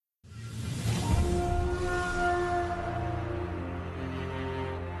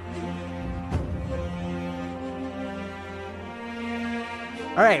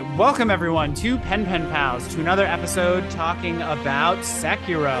All right, welcome everyone to Pen Pals, to another episode talking about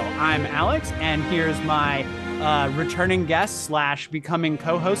Sekiro. I'm Alex, and here's my returning guest slash becoming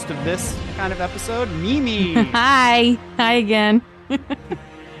co-host of this kind of episode, Mimi. Hi. Hi again.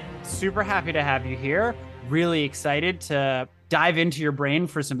 Super happy to have you here. Really excited to dive into your brain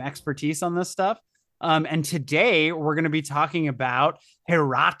for some expertise on this stuff. And today we're going to be talking about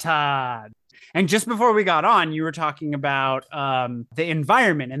Hirata. And just before we got on, you were talking about the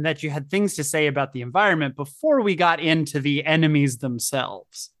environment and that you had things to say about the environment before we got into the enemies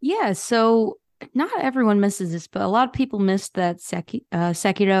themselves. Yeah, so not everyone misses this, but a lot of people miss that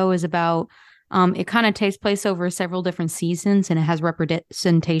Sekiro is about, it kind of takes place over several different seasons and it has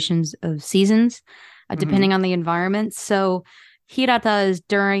representations of seasons depending on the environment. So Hirata is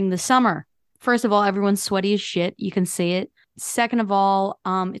during the summer. First of all, everyone's sweaty as shit. You can see it. Second of all,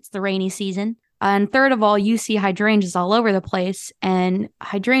 it's the rainy season. And third of all, you see hydrangeas all over the place. And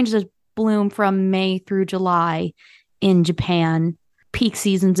hydrangeas bloom from May through July in Japan. Peak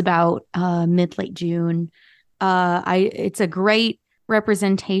season's about mid-late June. It's a great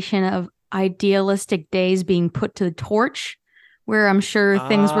representation of idealistic days being put to the torch, where I'm sure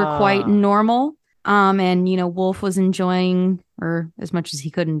things were quite normal. And, Wolf was enjoying, or as much as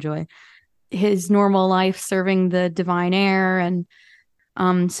he could enjoy, his normal life serving the divine heir.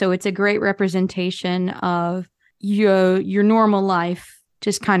 And so it's a great representation of your normal life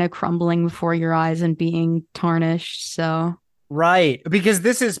just kind of crumbling before your eyes and being tarnished. So right, because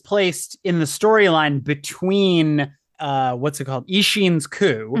this is placed in the storyline between what's it called, Ishin's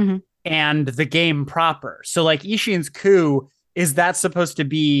coup and the game proper. So like Ishin's coup, is that supposed to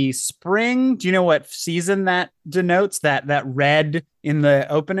be spring? Do you know what season that denotes? That red in the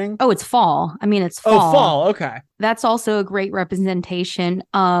opening? Oh, it's fall. I mean, it's fall. Oh, fall. Okay. That's also a great representation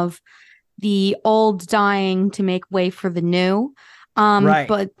of the old dying to make way for the new. Right.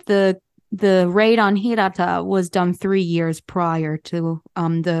 But the raid on Hirata was done 3 years prior to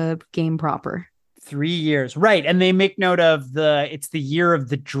the game proper. 3 years. Right. And they make note of it's the year of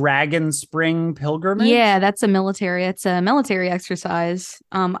the Dragon Spring pilgrimage. Yeah, it's a military exercise.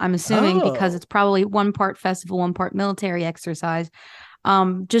 I'm assuming because it's probably one part festival, one part military exercise.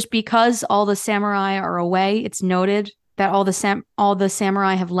 Just because all the samurai are away, it's noted that all the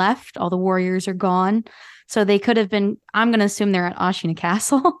samurai have left, all the warriors are gone. So they could have been, I'm going to assume they're at Ashina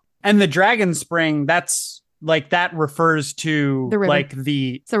Castle. And the Dragon Spring, that's like that refers to the river. Like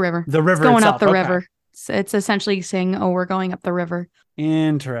it's the river. The river it's going itself. Up the river. So it's essentially saying, "Oh, we're going up the river."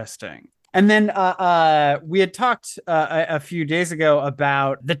 Interesting. And then we had talked a few days ago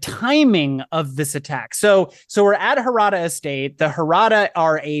about the timing of this attack. So we're at Hirata Estate. The Hirata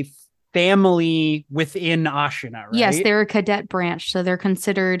are a family within Ashina, right? Yes, they're a cadet branch, so they're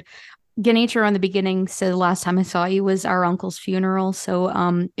considered. Genichiro in the beginning said, "The last time I saw you was our uncle's funeral."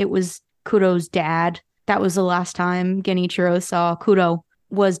 So it was Kuro's dad. That was the last time Genichiro saw Kuro,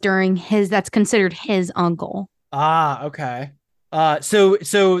 was during that's considered his uncle. Ah, okay. So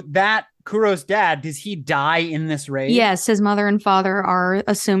that Kuro's dad, does he die in this raid? Yes, his mother and father are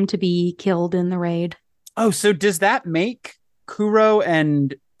assumed to be killed in the raid. Oh, so does that make Kuro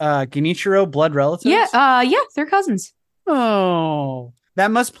and Genichiro blood relatives? Yeah, they're cousins. Oh,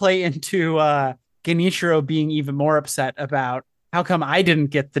 that must play into Genichiro being even more upset about how come I didn't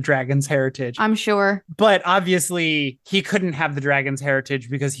get the dragon's heritage? I'm sure. But obviously he couldn't have the dragon's heritage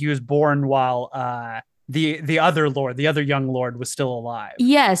because he was born while the other lord, the other young lord, was still alive.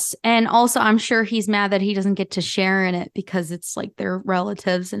 Yes, and also I'm sure he's mad that he doesn't get to share in it because it's like they're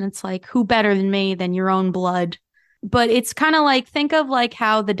relatives and it's like, who better than me than your own blood? But it's kind of like, think of like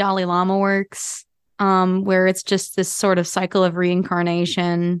how the Dalai Lama works, where it's just this sort of cycle of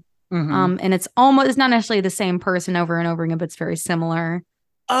reincarnation. And it's not necessarily the same person over and over again, but it's very similar.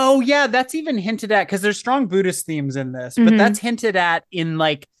 Oh yeah, that's even hinted at because there's strong Buddhist themes in this, but that's hinted at in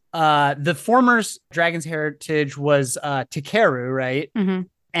like the former dragon's heritage was Takeru, right?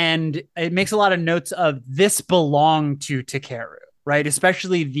 And it makes a lot of notes of this belonged to Takeru, right?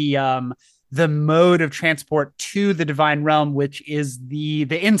 Especially the mode of transport to the divine realm, which is the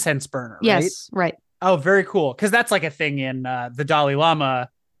incense burner, right? Yes, right. Oh, very cool. Because that's like a thing in the Dalai Lama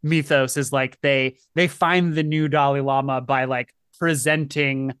mythos, is like they find the new Dalai Lama by like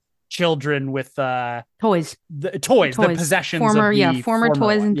presenting children with toys, the possessions, former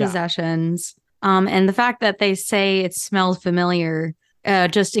toys and possessions. And the fact that they say it smells familiar,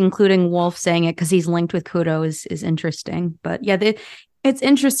 just including Wolf saying it because he's linked with Kuro is interesting. But yeah, it's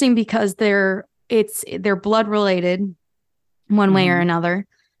interesting because they're blood related one way or another.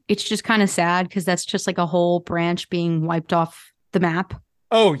 It's just kind of sad because that's just like a whole branch being wiped off the map.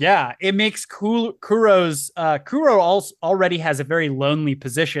 Oh yeah, it makes Kuro also already has a very lonely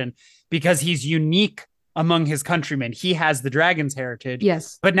position because he's unique among his countrymen. He has the dragon's heritage,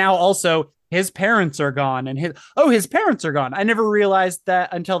 Yes. but now also his parents are gone, and his parents are gone. I never realized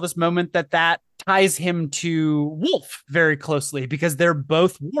that until this moment that ties him to Wolf very closely because they're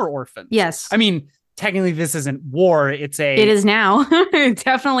both war orphans. Yes. I mean, technically this isn't war, it's It a is now. It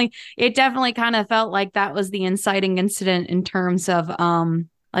definitely kind of felt like that was the inciting incident in terms of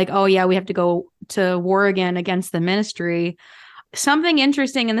like, oh yeah, we have to go to war again against the ministry. Something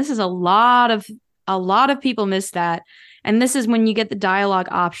interesting, and this is a lot of people miss that. And this is when you get the dialogue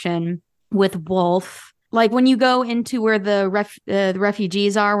option with Wolf. Like when you go into where the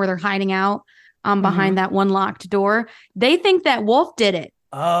refugees are, where they're hiding out behind that one locked door, they think that Wolf did it.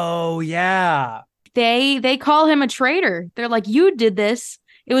 Oh yeah. They call him a traitor. They're like, you did this.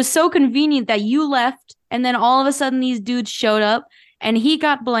 It was so convenient that you left, and then all of a sudden these dudes showed up, and he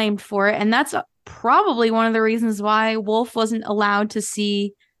got blamed for it. And that's probably one of the reasons why Wolf wasn't allowed to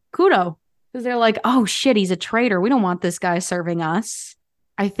see Kudo, because they're like, oh shit, he's a traitor. We don't want this guy serving us.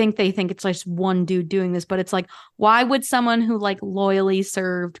 I think they think it's just one dude doing this, but it's like, why would someone who like loyally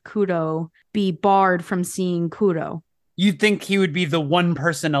served Kudo be barred from seeing Kudo? You'd think he would be the one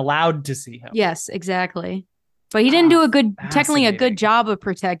person allowed to see him. Yes, exactly. But he didn't do technically a good Fascinating. job of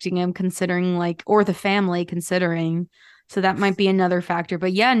protecting him, considering like, or the family, considering. So that might be another factor.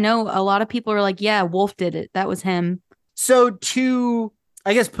 But yeah, no, a lot of people are like, yeah, Wolf did it. That was him. So to,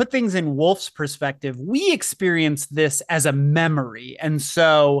 I guess, put things in Wolf's perspective, we experience this as a memory. And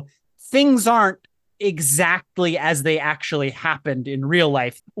so things aren't exactly as they actually happened in real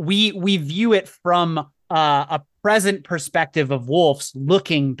life. We view it from a present perspective of Wolf's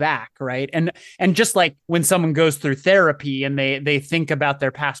looking back, right? And just like when someone goes through therapy and they think about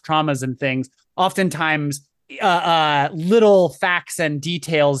their past traumas and things, oftentimes little facts and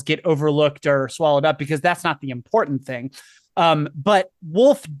details get overlooked or swallowed up because that's not the important thing. But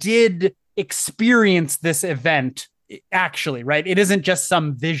Wolf did experience this event actually, right? It isn't just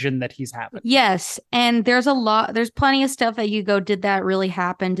some vision that he's having. Yes. And there's plenty of stuff that you go, did that really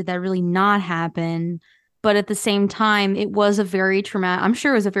happen? Did that really not happen? But at the same time, it was a very traumatic, I'm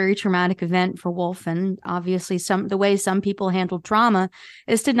sure it was a very traumatic event for Wolf. And obviously the way some people handle trauma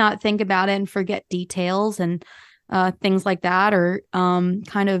is to not think about it and forget details and things like that, or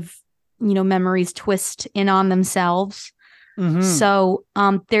kind of, memories twist in on themselves. So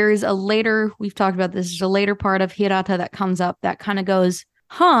there's we've talked about this, there's a later part of Hirata that comes up that kind of goes,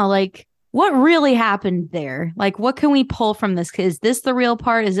 like, what really happened there? Like, what can we pull from this? Is this the real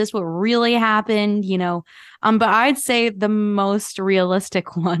part? Is this what really happened? But I'd say the most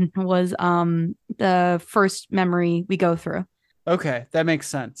realistic one was the first memory we go through. Okay, that makes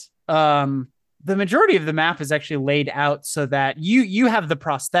sense. The majority of the map is actually laid out so that you have the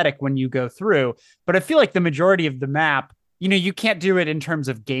prosthetic when you go through, but I feel like the majority of the map, you can't do it in terms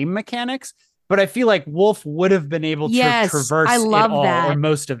of game mechanics, but I feel like Wolf would have been able to Yes, I traverse it love all or that.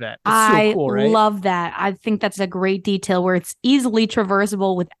 most of it. It's so I cool, right? love that. I think that's a great detail where it's easily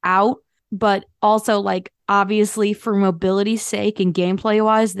traversable without, but also like obviously for mobility's sake and gameplay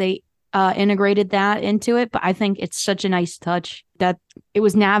wise, they integrated that into it. But I think it's such a nice touch that it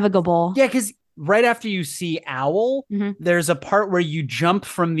was navigable. Yeah, because right after you see Owl, there's a part where you jump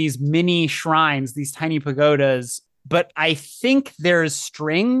from these mini shrines, these tiny pagodas, but I think there's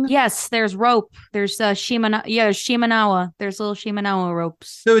string. Yes, there's rope. There's Shimanawa. There's little Shimanawa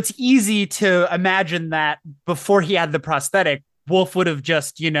ropes. So it's easy to imagine that before he had the prosthetic, Wolf would have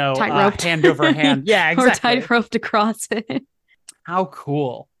just, Tight roped. hand over hand. Yeah, exactly. Or tight roped across it. How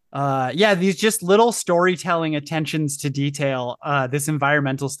cool. Yeah, these just little storytelling attentions to detail. This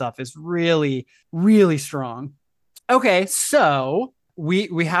environmental stuff is really, really strong. Okay, so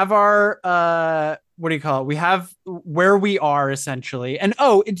we have our what do you call it? We have where we are essentially. And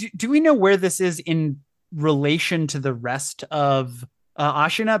do we know where this is in relation to the rest of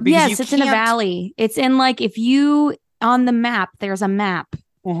Ashina? Because yes, it's in a valley. It's in like if you on the map, there's a map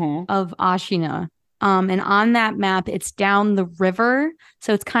of Ashina. And on that map, it's down the river.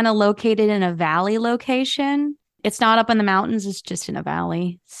 So it's kind of located in a valley location. It's not up in the mountains. It's just in a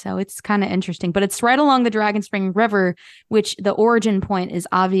valley. So it's kind of interesting. But it's right along the Dragon Spring River, which the origin point is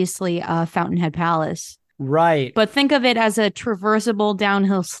obviously Fountainhead Palace. Right. But think of it as a traversable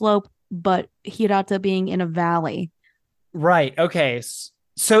downhill slope, but Hirata being in a valley. Right. Okay.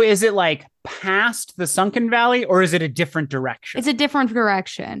 So is it like past the Sunken Valley or is it a different direction? It's a different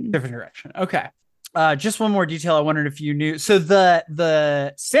direction. Different direction. Okay. Just one more detail I wondered if you knew. So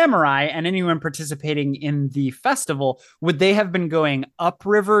the samurai and anyone participating in the festival, would they have been going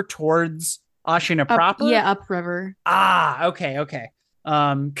upriver towards Ashina proper? Yeah, upriver. Ah, okay.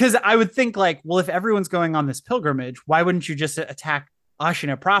 Because I would think like, well, if everyone's going on this pilgrimage, why wouldn't you just attack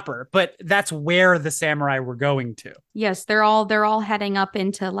Ashina proper? But that's where the samurai were going to. Yes, they're all heading up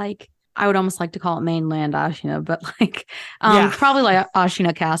into like I would almost like to call it mainland Ashina, but like Yeah, probably like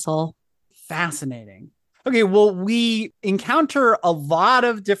Ashina Castle. fascinating. Okay, well, we encounter a lot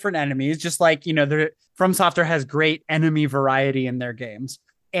of different enemies, just like From Software has great enemy variety in their games,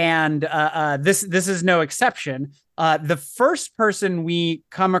 and this is no exception. The first person we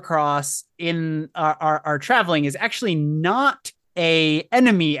come across in our traveling is actually not a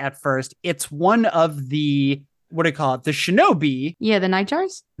enemy at first. It's one of the what do you call it? The shinobi. Yeah, the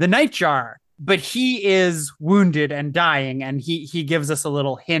Nightjars. The Nightjar. But he is wounded and dying, and he gives us a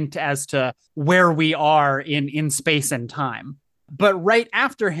little hint as to where we are in space and time. But right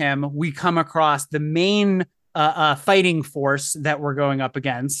after him, we come across the main fighting force that we're going up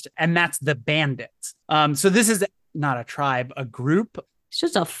against, and that's the bandits. So this is not a tribe, a group. It's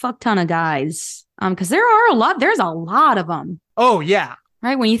just a fuck ton of guys. Because there's a lot of them. Oh yeah.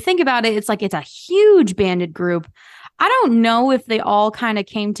 Right. When you think about it, it's like it's a huge bandit group. I don't know if they all kind of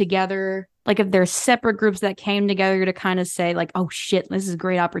came together, like if there's separate groups that came together to kind of say like, oh shit, this is a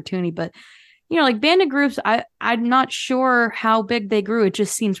great opportunity. But like bandit groups, I'm not sure how big they grew. It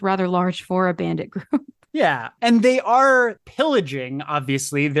just seems rather large for a bandit group. Yeah, and they are pillaging,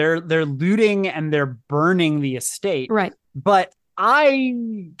 obviously. They're looting and they're burning the estate. Right. But I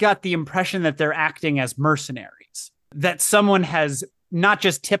got the impression that they're acting as mercenaries, that someone has not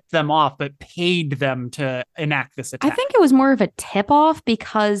just tipped them off, but paid them to enact this attack. I think it was more of a tip off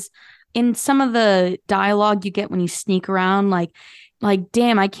because in some of the dialogue you get when you sneak around, like,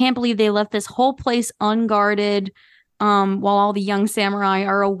 damn, I can't believe they left this whole place unguarded while all the young samurai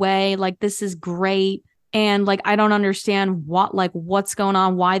are away. Like, this is great. And like, I don't understand what's going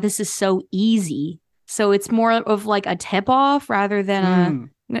on, why this is so easy. So it's more of like a tip off rather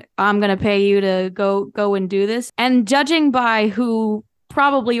than I'm going to pay you to go and do this. And judging by who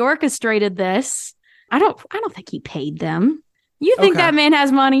probably orchestrated this, I don't think he paid them. You think that man has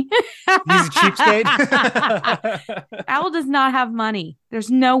money? He's a cheapskate. Owl does not have money.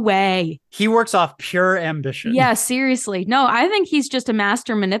 There's no way. He works off pure ambition. Yeah, seriously. No, I think he's just a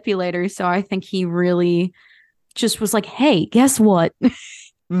master manipulator. So I think he really just was like, hey, guess what?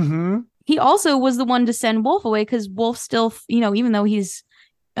 Mm-hmm. He also was the one to send Wolf away because Wolf still, even though he's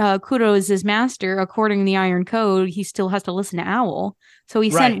Kuro is his master, according to the Iron Code, he still has to listen to Owl. So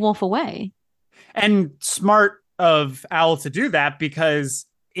he sent Wolf away. And smart of Owl to do that because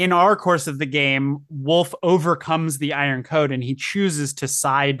in our course of the game, Wolf overcomes the Iron Code and he chooses to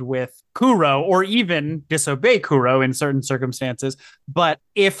side with Kuro or even disobey Kuro in certain circumstances. But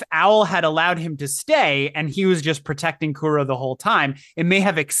if Owl had allowed him to stay and he was just protecting Kuro the whole time, it may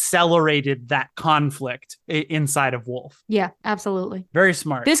have accelerated that conflict inside of Wolf. Yeah, absolutely. Very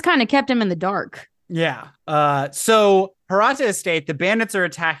smart. This kind of kept him in the dark. Yeah. So Hirata Estate, the bandits are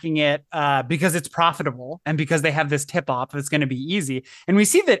attacking it because it's profitable and because they have this tip-off that's going to be easy. And we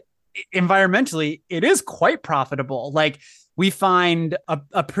see that environmentally, it is quite profitable. Like, we find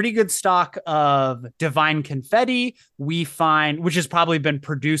a pretty good stock of divine confetti. We find, which has probably been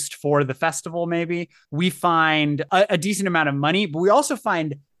produced for the festival, maybe. We find a decent amount of money, but we also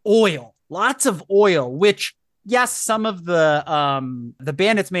find oil, lots of oil, which... yes, some of the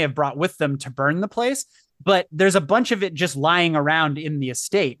bandits may have brought with them to burn the place, but there's a bunch of it just lying around in the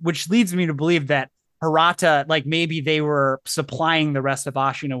estate, which leads me to believe that Hirata, like maybe they were supplying the rest of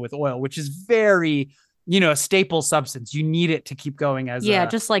Ashina with oil, which is very, a staple substance. You need it to keep going as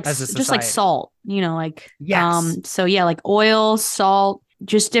just like salt, yes. So yeah, like oil, salt,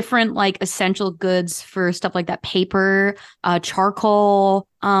 just different like essential goods for stuff like that. Paper, charcoal,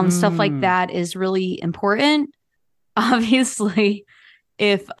 stuff like that is really important. Obviously,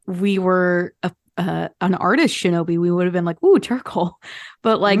 if we were an artist shinobi, we would have been like, ooh, charcoal.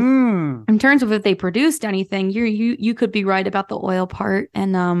 But like in terms of if they produced anything, you could be right about the oil part.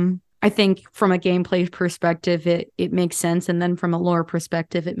 And I think from a gameplay perspective, it makes sense. And then from a lore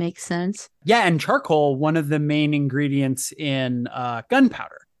perspective, it makes sense. Yeah, and charcoal, one of the main ingredients in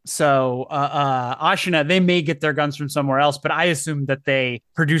gunpowder. So Ashina, they may get their guns from somewhere else, but I assume that they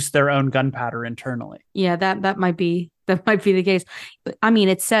produce their own gunpowder internally. Yeah, that might be the case. But I mean,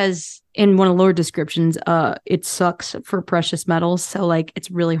 it says in one of the lore descriptions, it sucks for precious metals. So like,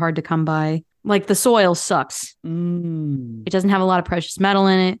 it's really hard to come by. Like the soil sucks. It doesn't have a lot of precious metal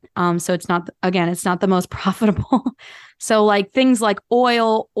in it. So it's not the most profitable. So like things like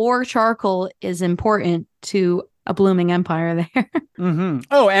oil or charcoal is important to a blooming empire there.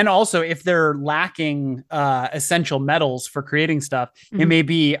 Oh, and also if they're lacking essential metals for creating stuff, it may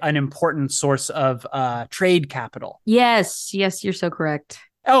be an important source of trade capital. Yes, you're so correct.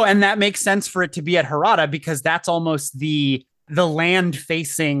 Oh, and that makes sense for it to be at Hirata because that's almost the land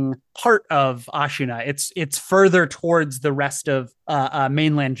facing part of Ashina. It's further towards the rest of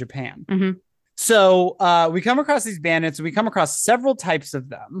mainland Japan. So we come across these bandits. We come across several types of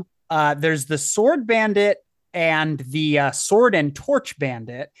them. There's the sword bandit and the sword and torch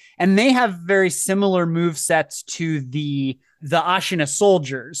bandit, and they have very similar move sets to the Ashina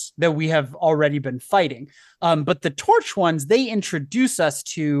soldiers that we have already been fighting. But the torch ones, they introduce us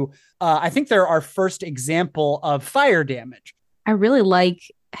to, I think they're our first example of fire damage. I really like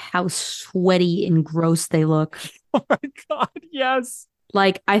how sweaty and gross they look. Oh my God, yes.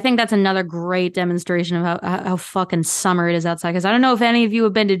 Like, I think that's another great demonstration of how fucking summer it is outside. Because I don't know if any of you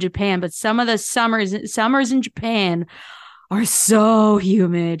have been to Japan, but some of the summers in Japan are so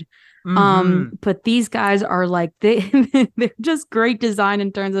humid. But these guys are like they're just great design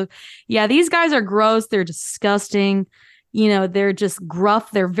in terms of, yeah, these guys are gross. They're disgusting. You know, they're just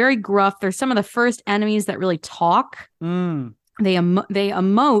gruff. They're very gruff. They're some of the first enemies that really talk. They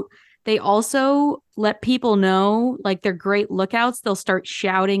emote. They also let people know, like, they're great lookouts. They'll start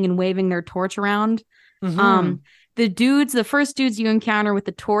shouting and waving their torch around. The first dudes you encounter with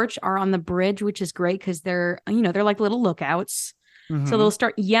the torch are on the bridge, which is great because they're like little lookouts. So they'll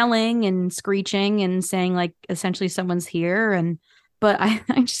start yelling and screeching and saying, like, essentially someone's here. But I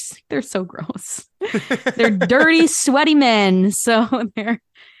just think they're so gross. They're dirty, sweaty men.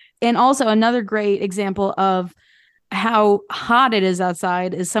 And also another great example of how hot it is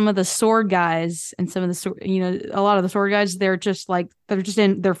outside is some of the sword guys and some of the a lot of the sword guys, they're just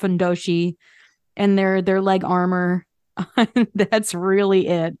in their fundoshi and their leg armor. That's really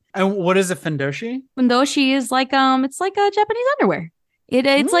it. And what is a fundoshi? Fundoshi is like it's like a Japanese underwear.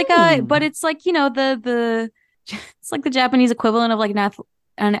 It's like but it's like, it's like the Japanese equivalent of like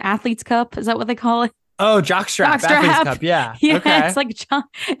an athlete's cup. Is that what they call it? Oh, jockstrap. Athlete's cup. Yeah. Yeah, okay. It's like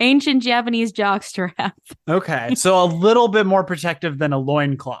ancient Japanese jockstrap. Okay. So a little bit more protective than a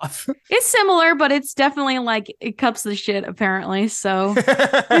loincloth. It's similar, but it's definitely like it cups the shit, apparently. So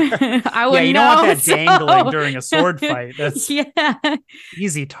I would you don't want that dangling during a sword fight. That's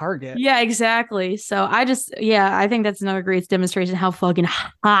easy target. Yeah, exactly. So I think that's another great demonstration how fucking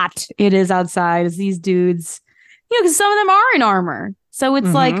hot it is outside as these dudes, because some of them are in armor. So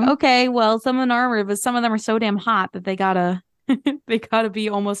it's like, okay, well, some in armor, but some of them are so damn hot that they gotta be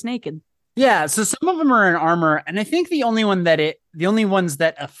almost naked. Yeah, so some of them are in armor, and I think the only ones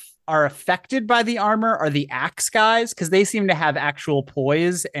that are affected by the armor are the axe guys, because they seem to have actual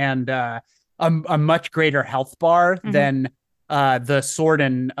poise and a much greater health bar than the sword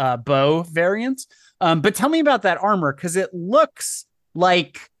and bow variants. But tell me about that armor, because it looks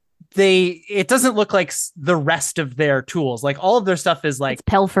like it doesn't look like the rest of their tools. Like all of their stuff is like it's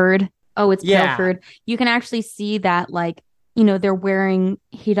pilfered. Oh, it's pilfered. You can actually see that, like, they're wearing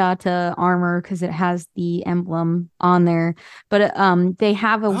Hirata armor because it has the emblem on there, but they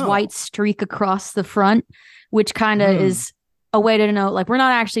have a white streak across the front, which kind of is a way to know, like, we're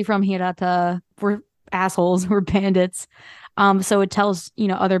not actually from Hirata. We're assholes. We're bandits. So it tells,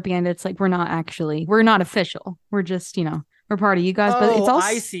 other bandits, like, we're not official. We're just, we're part of you guys, but it's all,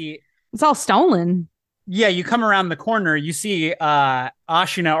 I see. It's all stolen. Yeah, you come around the corner, you see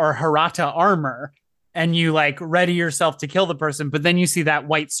Ashina or Hirata armor, and you like ready yourself to kill the person, but then you see that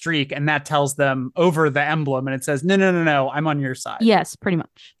white streak, and that tells them over the emblem, and it says, no, I'm on your side. Yes, pretty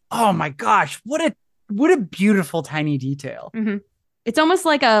much. Oh my gosh, what a beautiful tiny detail. It's almost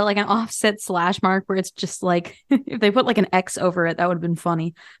like an offset slash mark where it's just like, if they put like an X over it, that would have been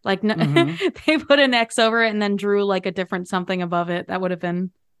funny. Like they put an X over it and then drew like a different something above it. That would have been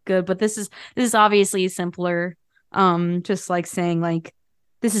good. But this is obviously simpler. Just like saying, like,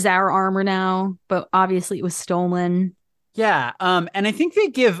 this is our armor now, but obviously it was stolen. Yeah, and I think they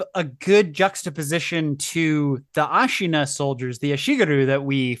give a good juxtaposition to the Ashina soldiers, the Ashigaru that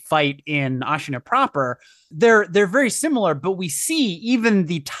we fight in Ashina proper. They're very similar, but we see even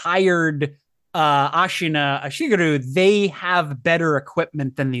the tired Ashina Ashigaru, they have better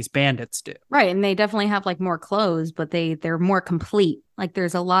equipment than these bandits do. Right, and they definitely have like more clothes, but they're more complete. Like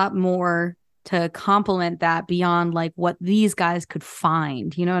there's a lot more to complement that beyond like what these guys could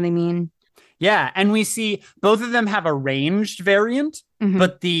find. You know what I mean? Yeah, and we see both of them have a ranged variant,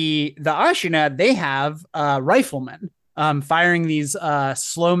 but the Ashina, they have riflemen firing these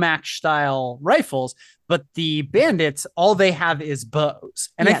slow match style rifles, but the bandits, all they have is bows.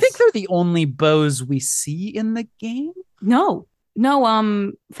 And I think they're the only bows we see in the game. No,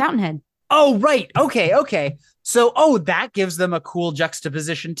 Fountainhead. Oh, right. Okay. So, that gives them a cool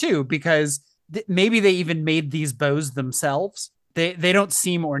juxtaposition too, because maybe they even made these bows themselves. They don't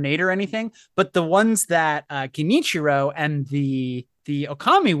seem ornate or anything, but the ones that Genichiro and the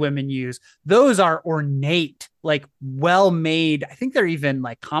Okami women use, those are ornate, like well made. I think they're even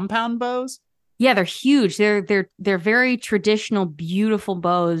like compound bows. Yeah, they're huge. They're very traditional, beautiful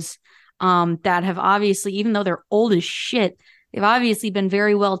bows that have obviously, even though they're old as shit, they've obviously been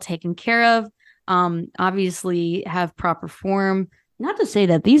very well taken care of. Obviously have proper form. Not to say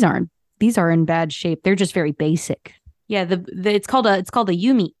that these are in bad shape. They're just very basic. Yeah, it's called a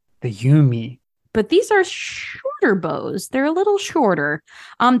Yumi. The Yumi. But these are shorter bows. They're a little shorter.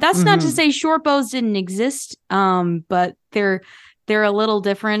 That's not to say short bows didn't exist. But they're a little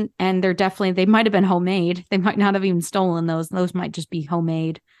different, and they might have been homemade. They might not have even stolen those. Those might just be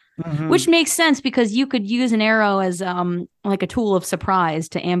homemade. Which makes sense because you could use an arrow as like a tool of surprise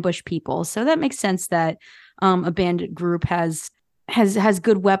to ambush people. So that makes sense that a bandit group has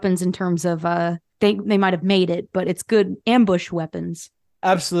good weapons in terms of they might have made it, but it's good ambush weapons.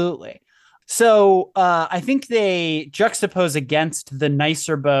 Absolutely. So I think they juxtapose against the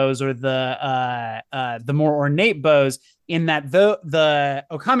nicer bows or the more ornate bows in that the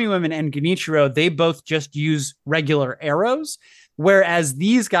Okami women and Genichiro, they both just use regular arrows. Whereas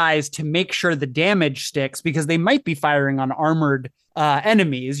these guys, to make sure the damage sticks, because they might be firing on armored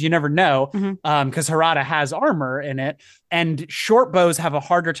enemies, you never know, because Hirata has armor in it, and short bows have a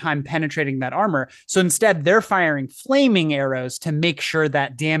harder time penetrating that armor. So instead, they're firing flaming arrows to make sure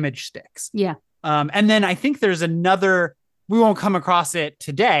that damage sticks. Yeah. And then I think there's another, we won't come across it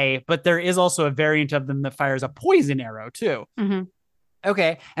today, but there is also a variant of them that fires a poison arrow too.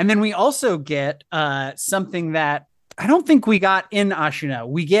 Okay. And then we also get something that I don't think we got in Ashino.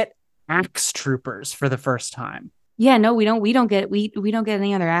 We get axe troopers for the first time. Yeah, no, we don't get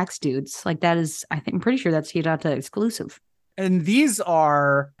any other axe dudes. Like that is, I'm pretty sure that's Hirata exclusive. And these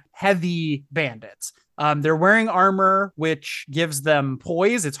are heavy bandits. They're wearing armor, which gives them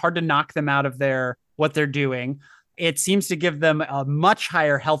poise. It's hard to knock them out of what they're doing. It seems to give them a much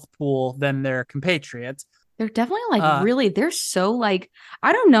higher health pool than their compatriots. They're definitely really, they're so like,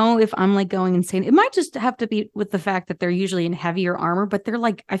 I don't know if I'm like going insane. It might just have to be with the fact that they're usually in heavier armor, but they're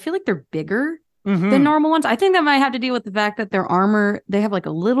like, I feel like they're bigger than normal ones. I think that might have to do with the fact that their armor, they have like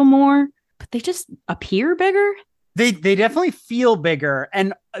a little more, but they just appear bigger. They definitely feel bigger.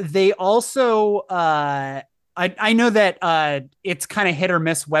 And they also, I know that it's kind of hit or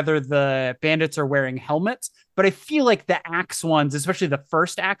miss whether the bandits are wearing helmets, but I feel like the axe ones, especially the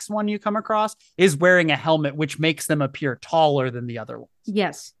first axe one you come across, is wearing a helmet, which makes them appear taller than the other ones.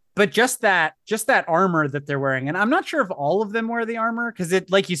 Yes. But just that armor that they're wearing, and I'm not sure if all of them wear the armor, because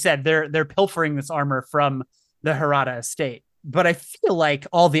it, like you said, they're pilfering this armor from the Hirata estate. But I feel like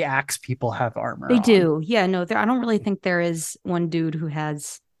all the axe people have armor. They do. Yeah, no, I don't really think there is one dude who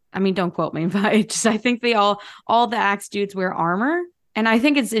has. I mean, don't quote me, but I think they all the axe dudes wear armor. And I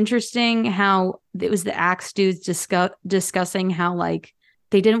think it's interesting how it was the axe dudes discussing how like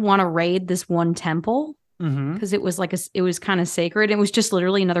they didn't want to raid this one temple because it was like it was kind of sacred. It was just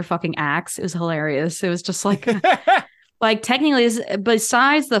literally another fucking axe. It was hilarious. It was just like like technically,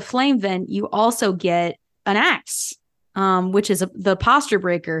 besides the flame vent, you also get an axe, which is the posture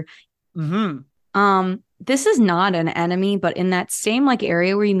breaker. This is not an enemy, but in that same like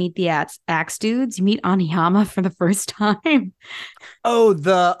area where you meet the axe dudes, you meet Aniyama for the first time. Oh,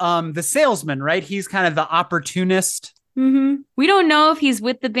 the salesman, right? He's kind of the opportunist. We don't know if he's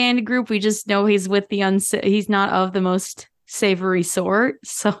with the bandit group. We just know he's with he's not of the most savory sort.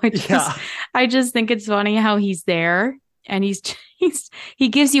 So I just think it's funny how he's there and he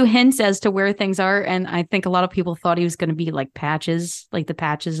gives you hints as to where things are. And I think a lot of people thought he was going to be like patches, like the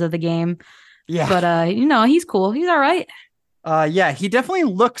patches of the game. Yeah. But he's cool. He's all right. Yeah, he definitely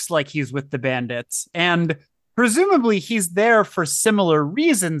looks like he's with the bandits. And presumably he's there for similar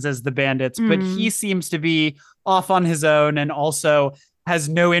reasons as the bandits, but he seems to be off on his own and also has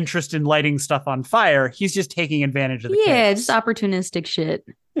no interest in lighting stuff on fire. He's just taking advantage of the chaos. Just opportunistic shit.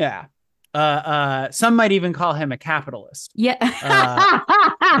 Yeah. Some might even call him a capitalist. Yeah.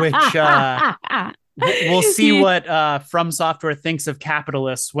 Which we'll see what From Software thinks of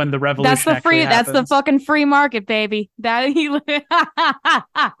capitalists when the revolution. That's the fucking free market, baby.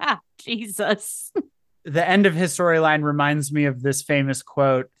 Jesus. The end of his storyline reminds me of this famous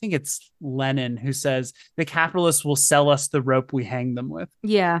quote. I think it's Lenin who says, "The capitalists will sell us the rope we hang them with."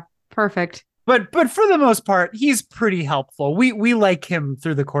 Yeah, perfect. But for the most part, he's pretty helpful. We like him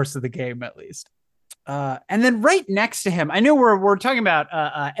through the course of the game, at least. And then right next to him, I know we're talking about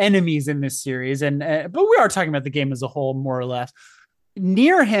enemies in this series, but we are talking about the game as a whole, more or less.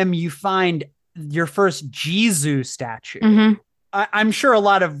 Near him, you find your first Jesus statue. Mm-hmm. I'm sure a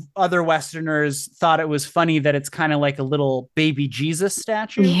lot of other Westerners thought it was funny that it's kind of like a little baby Jesus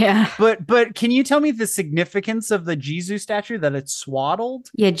statue. Yeah. But can you tell me the significance of the Jesus statue, that it's swaddled?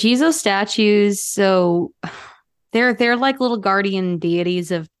 Yeah, Jesus statues, so they're like little guardian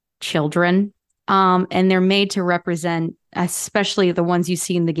deities of children. And they're made to represent, especially the ones you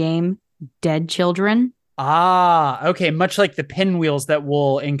see in the game, dead children. Ah, okay. Much like the pinwheels that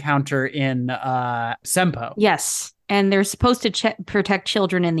we'll encounter in Sempo. Yes. And they're supposed to protect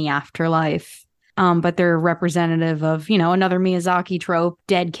children in the afterlife. But they're representative of, another Miyazaki trope,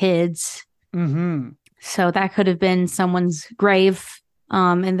 dead kids. Mm-hmm. So that could have been someone's grave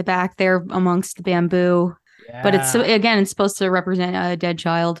in the back there amongst the bamboo. Yeah. But it's supposed to represent a dead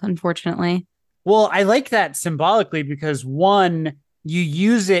child, unfortunately. Well, I like that symbolically because one, you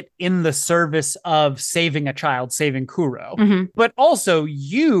use it in the service of saving a child, saving Kuro. Mm-hmm. But also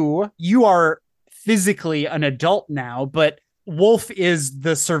you are physically an adult now, but Wolf is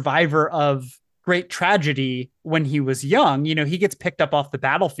the survivor of great tragedy when he was young. He gets picked up off the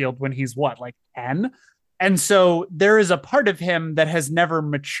battlefield when he's like 10. And so there is a part of him that has never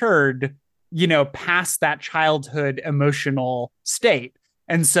matured, past that childhood emotional state.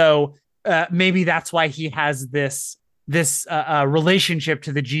 And so maybe that's why he has this relationship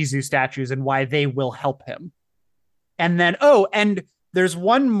to the Jesus statues and why they will help him. And then, and there's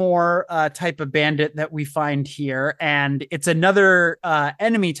one more type of bandit that we find here, and it's another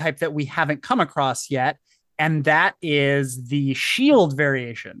enemy type that we haven't come across yet, and that is the shield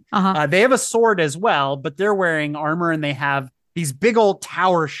variation. Uh-huh. They have a sword as well, but they're wearing armor, and they have these big old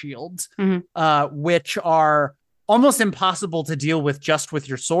tower shields, which are almost impossible to deal with just with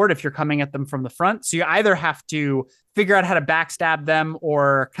your sword if you're coming at them from the front. So you either have to figure out how to backstab them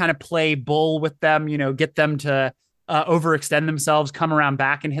or kind of play bull with them, get them to overextend themselves, come around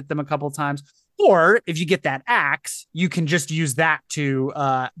back and hit them a couple of times. Or if you get that axe, you can just use that to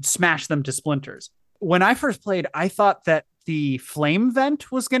smash them to splinters. When I first played, I thought that the flame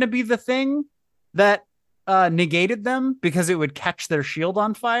vent was going to be the thing that negated them because it would catch their shield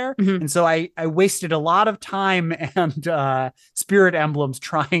on fire. Mm-hmm. And so I wasted a lot of time and spirit emblems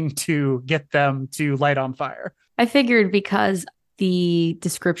trying to get them to light on fire. I figured because the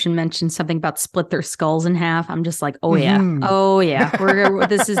description mentioned something about split their skulls in half. I'm just like, oh yeah,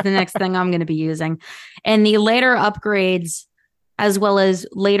 this is the next thing I'm going to be using. And the later upgrades, as well as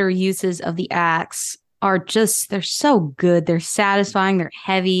later uses of the axe, they're so good. They're satisfying. They're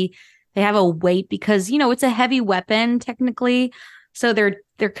heavy. They have a weight because, it's a heavy weapon technically. So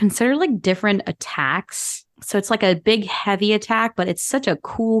they're considered like different attacks. So it's like a big heavy attack, but it's such a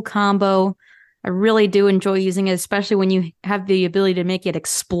cool combo. I really do enjoy using it, especially when you have the ability to make it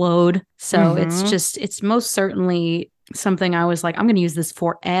explode. So it's most certainly something I was like, I'm going to use this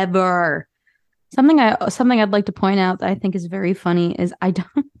forever. Something I'd like to point out that I think is very funny is I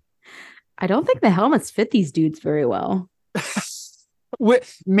don't think the helmets fit these dudes very well.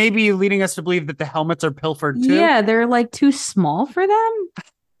 Maybe leading us to believe that the helmets are pilfered too. Yeah, they're like too small for them.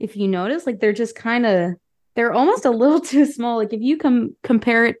 If you notice, like they're almost a little too small. Like if you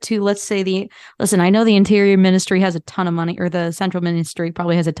compare it to, let's say I know the Interior Ministry has a ton of money, or the Central Ministry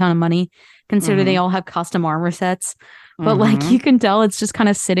probably has a ton of money, considering they all have custom armor sets. But like you can tell it's just kind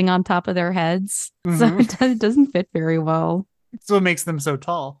of sitting on top of their heads. So it doesn't fit very well. So it makes them so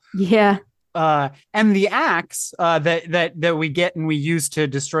tall. Yeah. And the axe that we get and we use to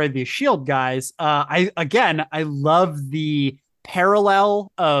destroy the shield guys. I love the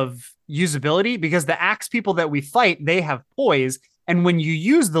parallel of usability because the axe people that we fight, they have poise, and when you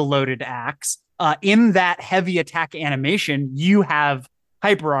use the loaded axe in that heavy attack animation, you have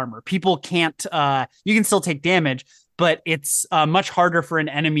hyper armor. People can't. You can still take damage, but it's much harder for an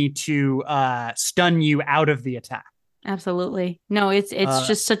enemy to stun you out of the attack. Absolutely. No, it's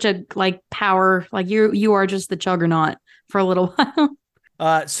just such a power, you are just the juggernaut for a little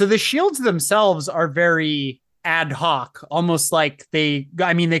while. So the shields themselves are very ad hoc, almost like they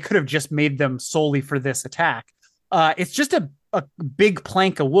could have just made them solely for this attack. It's just a big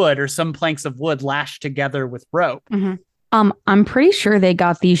plank of wood or some planks of wood lashed together with rope. I'm pretty sure they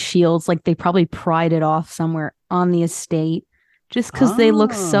got these shields, they probably pried it off somewhere on the estate. Just because they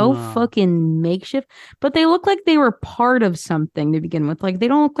look so fucking makeshift, but they look like they were part of something to begin with. They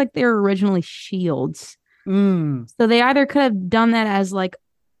don't look like they were originally shields. So they either could have done that as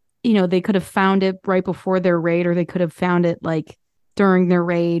they could have found it right before their raid, or they could have found it during their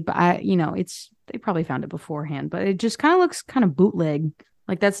raid. But they probably found it beforehand. But it just kind of looks kind of bootleg.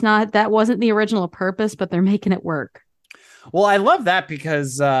 That wasn't the original purpose, but they're making it work. Well, I love that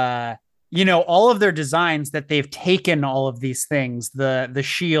because all of their designs that they've taken all of these things, the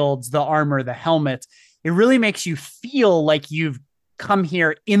shields, the armor, the helmets, it really makes you feel like you've come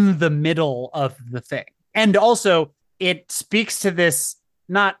here in the middle of the thing. And also it speaks to this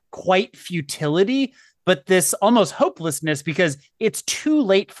not quite futility, but this almost hopelessness because it's too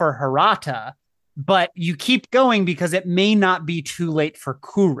late for Hirata, but you keep going because it may not be too late for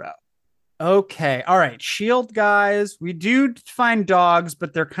Kuro. Okay. All right. Shield guys. We do find dogs,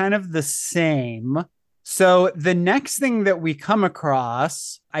 but they're kind of the same. So the next thing that we come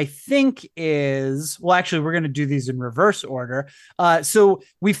across, I think is, well, actually, we're going to do these in reverse order. So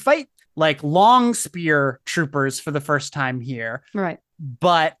we fight like long spear troopers for the first time here. Right.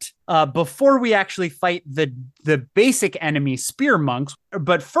 But before we actually fight the basic enemy spear monks,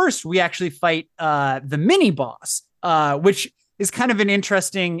 but first we actually fight the mini boss, which is kind of an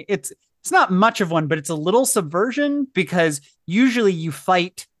interesting, it's not much of one, but it's a little subversion because usually you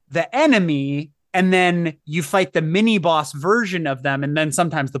fight the enemy and then you fight the mini boss version of them and then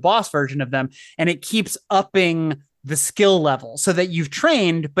sometimes the boss version of them. And it keeps upping the skill level so that you've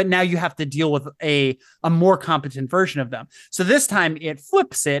trained, but now you have to deal with a more competent version of them. So this time it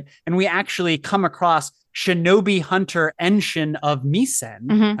flips it and we actually come across Shinobi Hunter Enshin of Misen.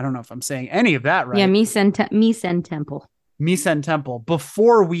 Mm-hmm. I don't know if I'm saying any of that right. Yeah, Misen Temple. Misen Temple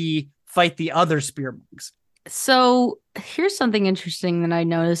before we fight the other spear monks. So here's something interesting that I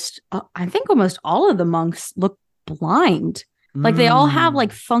noticed. I think almost all of the monks look blind. Like they all have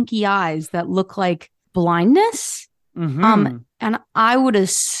like funky eyes that look like blindness. Mm-hmm. And I would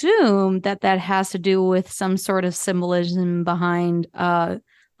assume that has to do with some sort of symbolism behind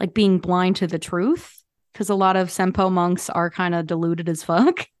like being blind to the truth, because a lot of Senpo monks are kind of deluded as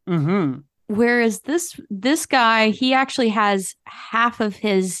fuck. Mm-hmm. Whereas this guy, he actually has half of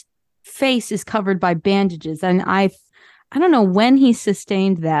his face is covered by bandages, and I don't know when he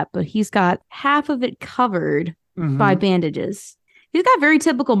sustained that, but he's got half of it covered by bandages. He's got very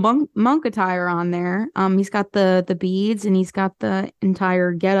typical monk attire on there. He's got the beads and he's got the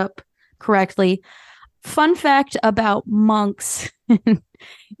entire getup correctly. Fun fact about monks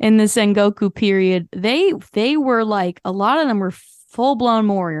in the Sengoku period, they were like, a lot of them were full-blown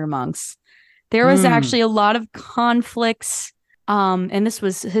warrior monks. There was actually a lot of conflicts, and this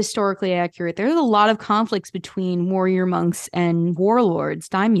was historically accurate. There's a lot of conflicts between warrior monks and warlords,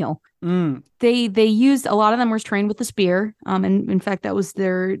 daimyo. They used, a lot of them were trained with the spear. And in fact, that was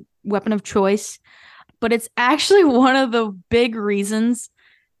their weapon of choice. But it's actually one of the big reasons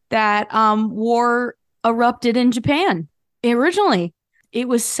that war erupted in Japan. Originally, it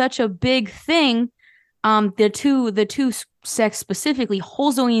was such a big thing. The two sects specifically,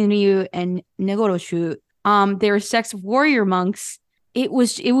 Hozoin-ryu and Negoroshu, they were sects of warrior monks. It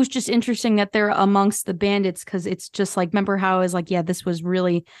was just interesting that they're amongst the bandits, because it's just like, remember how I was like, yeah, this was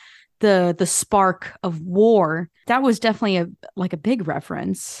really the spark of war. That was definitely a big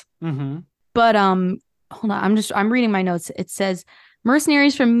reference. Mm-hmm. But hold on, I'm reading my notes. It says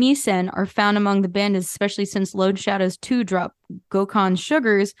mercenaries from Misen are found among the bandits, especially since Lone Shadow's 2 drop Gokon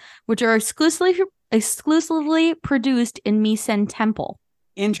sugars, which are exclusively produced in Misen Temple.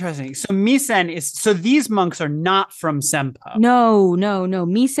 Interesting. So these monks are not from Senpo. No.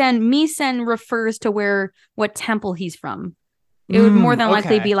 Misen refers to what temple he's from. It would more than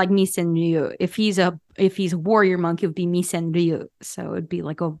likely be like Misen Ryu. If he's a warrior monk, it would be Misen Ryu. So it would be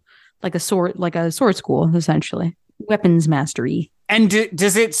like a sword school, essentially. Weapons mastery. And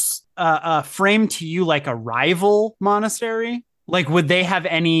does it frame to you like a rival monastery? Like, would they have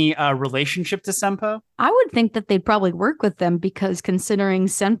any relationship to Senpo? I would think that they'd probably work with them, because considering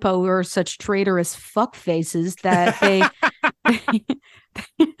Senpo are such traitorous fuckfaces that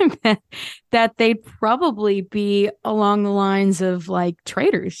that they'd probably be along the lines of like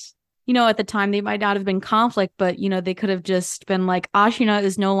traitors. At the time they might not have been conflict, but they could have just been like, Ashina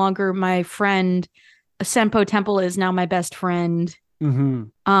is no longer my friend. Senpo Temple is now my best friend.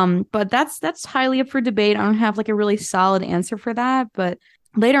 Mm-hmm. But that's highly up for debate. I don't have like a really solid answer for that. But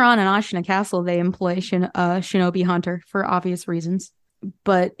later on in Ashina Castle, they employ Shinobi Hunter for obvious reasons.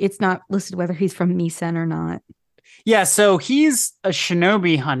 But it's not listed whether he's from Misen or not. Yeah, so he's a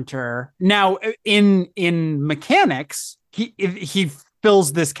Shinobi Hunter. Now, in mechanics, he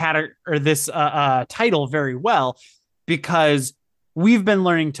fills this title very well, because we've been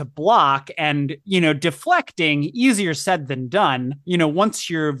learning to block, and deflecting, easier said than done. Once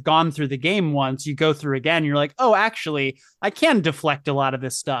you've gone through the game once, you go through again, you're like, oh, actually I can deflect a lot of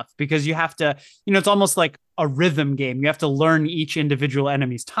this stuff, because you have to, it's almost like a rhythm game. You have to learn each individual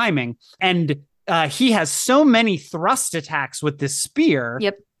enemy's timing. And he has so many thrust attacks with this spear.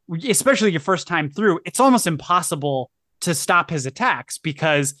 Yep. Especially your first time through, it's almost impossible to stop his attacks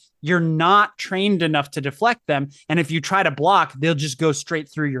because you're not trained enough to deflect them. And if you try to block, they'll just go straight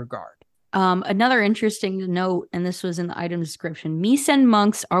through your guard. Another interesting note, and this was in the item description, Misen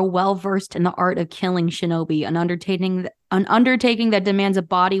monks are well versed in the art of killing shinobi, an undertaking that demands a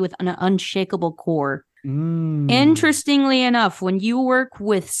body with an unshakable core. Interestingly enough, when you work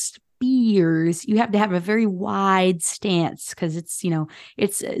with spears, you have to have a very wide stance because it's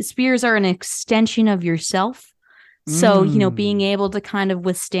spears are an extension of yourself. So, being able to kind of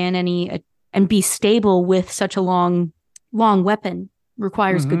withstand any and be stable with such a long weapon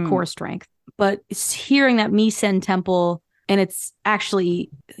requires good core strength. But hearing that Misen temple, and it's actually,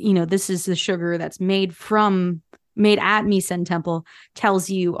 this is the sugar that's made at Misen temple, tells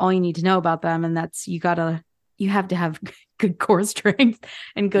you all you need to know about them. And that's, you have to have good core strength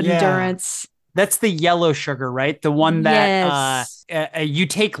and good endurance. That's the yellow sugar, right? The one that you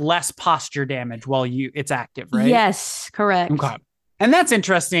take less posture damage while it's active, right? Yes, correct. Okay. And that's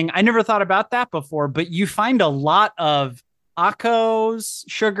interesting. I never thought about that before, but you find a lot of Akko's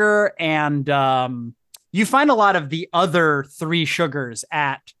sugar and you find a lot of the other 3 sugars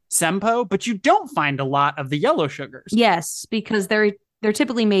at Sempo, but you don't find a lot of the yellow sugars. Yes, because they're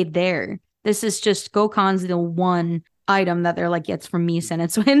typically made there. This is just Gokon's the one item that they're like, it's from Misen.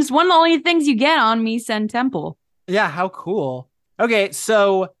 It's one of the only things you get on Misen Temple. Yeah, how cool. Okay,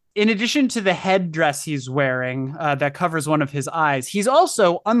 so in addition to the headdress he's wearing that covers one of his eyes, he's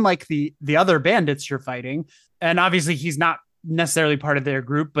also, unlike the other bandits you're fighting, and obviously he's not necessarily part of their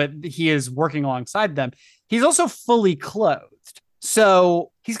group, but he is working alongside them. He's also fully clothed.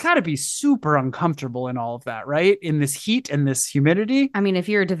 So he's got to be super uncomfortable in all of that, right? In this heat and this humidity. I mean, if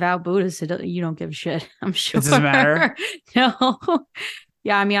you're a devout Buddhist, you don't give a shit. I'm sure. It doesn't matter. No.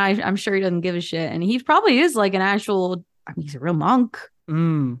 Yeah, I mean, I'm sure he doesn't give a shit. And he probably is like an actual, he's a real monk.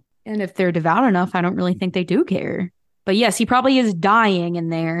 And if they're devout enough, I don't really think they do care. But yes, he probably is dying in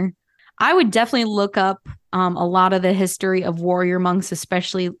there. I would definitely look up a lot of the history of warrior monks,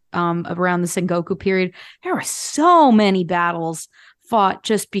 especially around the Sengoku period. There were so many battles fought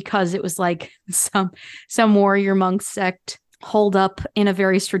just because it was like some warrior monk sect holed up in a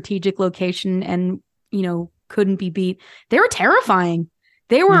very strategic location and, couldn't be beat. They were terrifying.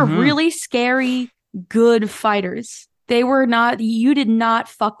 They were really scary, good fighters. They were not, you did not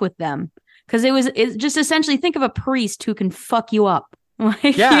fuck with them because it's just essentially think of a priest who can fuck you up.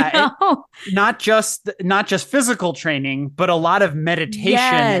 Like, not just physical training, but a lot of meditation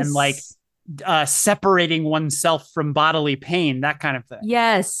and like separating oneself from bodily pain, that kind of thing.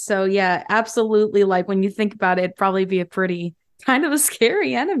 Yes. So yeah, absolutely. Like when you think about it, it'd probably be a pretty kind of a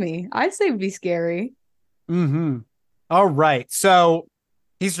scary enemy. I'd say it'd be scary. All right. So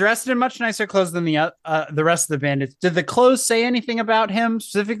he's dressed in much nicer clothes than the rest of the bandits. Did the clothes say anything about him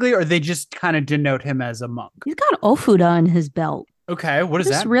specifically, or they just kind of denote him as a monk? He's got Ofuda on his belt. Okay, what is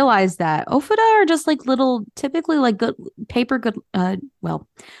that? I just realized that Ofuda are just like little, typically like good paper, well,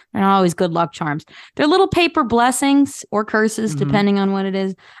 they're not always good luck charms. They're little paper blessings or curses, depending on what it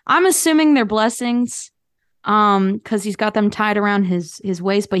is. I'm assuming they're blessings, because he's got them tied around his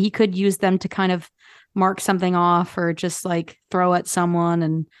waist, but he could use them to kind of mark something off or just like throw at someone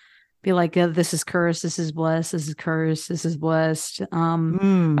and be like, this is cursed, this is blessed, this is cursed, this is blessed. But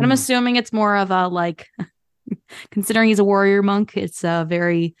I'm assuming it's more of a like. Considering he's a warrior monk, it's a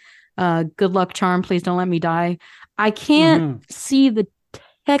very good luck charm. Please don't let me die. I can't see the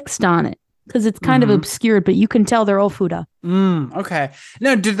text on it because it's kind of obscured, but you can tell they're Ofuda. Okay.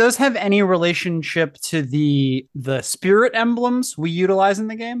 Now, do those have any relationship to the spirit emblems we utilize in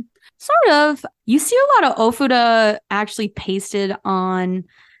the game? Sort of. You see a lot of Ofuda actually pasted on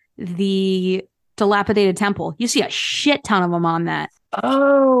the dilapidated temple. You see a shit ton of them on that.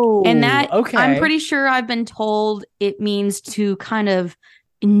 Oh, and that, okay. I'm pretty sure I've been told it means to kind of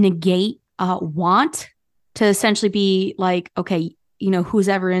negate want, to essentially be like, okay, who's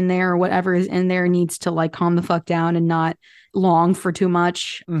ever in there or whatever is in there needs to like calm the fuck down and not long for too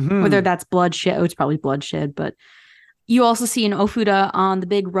much. Whether that's bloodshed, it's probably bloodshed, but you also see an Ofuda on the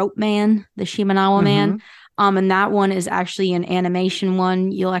big rope man, the Shimenawa man. And that one is actually an animation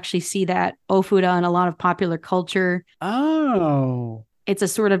one. You'll actually see that Ofuda in a lot of popular culture. Oh. It's a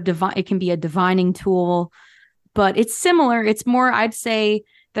sort of it can be a divining tool, but it's similar. It's more, I'd say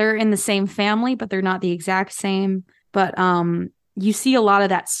they're in the same family, but they're not the exact same. But you see a lot of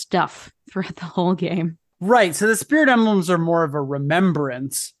that stuff throughout the whole game. Right. So the spirit emblems are more of a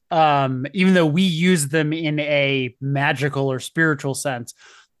remembrance, even though we use them in a magical or spiritual sense.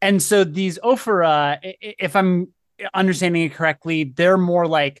 And so these Ophira, if I'm understanding it correctly, they're more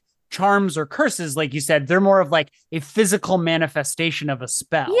like charms or curses, like you said. They're more of like a physical manifestation of a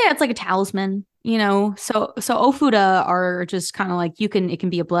spell. Yeah, it's like a talisman. So ofuda are just kind of like it can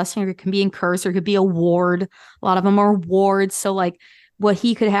be a blessing or it can be a curse or it could be a ward. A lot of them are wards. So like what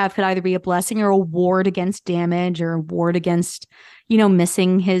he could have could either be a blessing or a ward against damage or a ward against,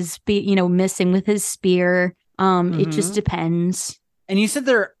 missing with his spear. It just depends. And you said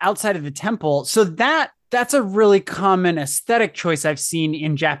they're outside of the temple. So that's a really common aesthetic choice I've seen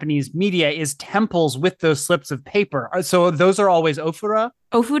in Japanese media is temples with those slips of paper. So those are always ofura?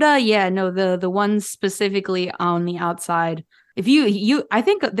 Ofuda, yeah, no, the ones specifically on the outside. If I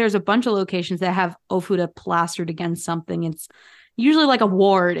think there's a bunch of locations that have Ofuda plastered against something. It's usually like a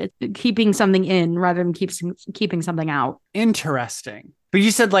ward, keeping something in rather than keeping something out. Interesting. But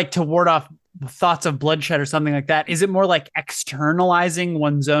you said like to ward off thoughts of bloodshed or something like that. Is it more like externalizing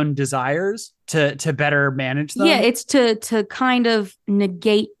one's own desires to better manage them? Yeah, it's to kind of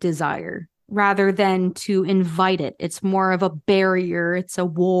negate desire rather than to invite it. It's more of a barrier. It's a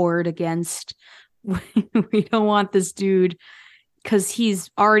ward against we don't want this dude because he's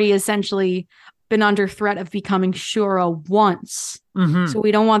already essentially been under threat of becoming Shura once. So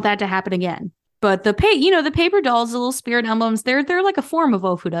we don't want that to happen again. But the paper dolls, the little spirit emblems, they're like a form of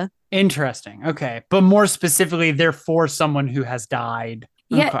Ofuda. Interesting. Okay. But more specifically, they're for someone who has died.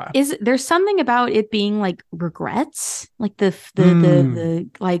 Yeah, okay. there's something about it being like regrets, like the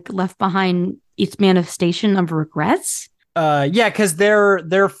like left behind its manifestation of regrets. Yeah, because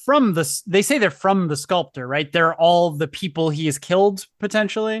they're from they say they're from the sculptor, right? They're all the people he has killed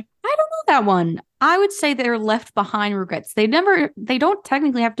potentially. I don't know that one. I would say they're left behind regrets. They don't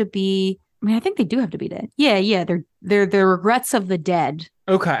technically have to be. I mean, I think they do have to be dead. Yeah, they're regrets of the dead.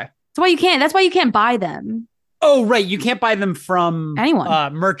 Okay. That's why you can't buy them. Oh, right. You can't buy them from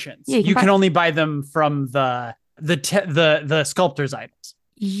anyone. Merchants. Yeah, you can only buy them from the sculptor's items.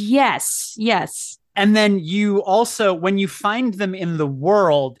 Yes. And then you also, when you find them in the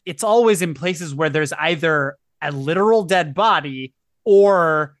world, it's always in places where there's either a literal dead body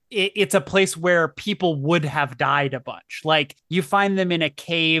or it's a place where people would have died a bunch. Like you find them in a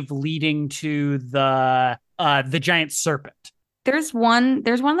cave leading to the giant serpent. There's one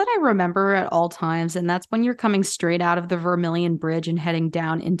that I remember at all times, and that's when you're coming straight out of the Vermilion Bridge and heading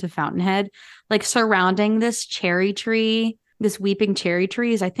down into Fountainhead, like surrounding this cherry tree, this weeping cherry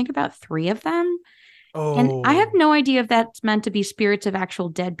tree is I think about 3 of them. Oh. And I have no idea if that's meant to be spirits of actual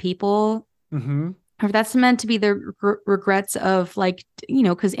dead people. Or if that's meant to be the regrets of like,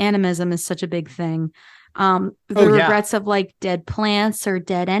 because animism is such a big thing. Regrets of like dead plants or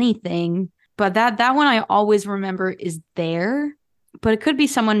dead anything. But that one I always remember is there, but it could be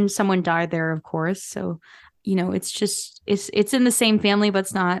someone died there, of course. So, it's in the same family, but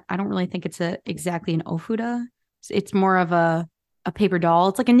it's not. I don't really think it's exactly an ofuda. It's more of a paper doll.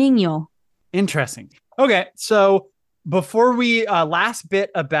 It's like a niño. Interesting. Okay, so before we last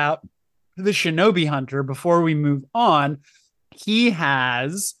bit about the shinobi hunter, before we move on, he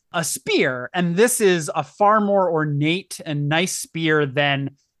has a spear, and this is a far more ornate and nice spear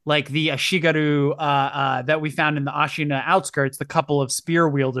than like the Ashigaru that we found in the Ashina outskirts, the couple of spear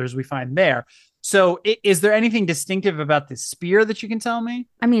wielders we find there. So is there anything distinctive about this spear that you can tell me?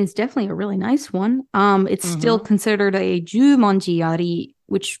 I mean, it's definitely a really nice one. It's still considered a jumonji yari,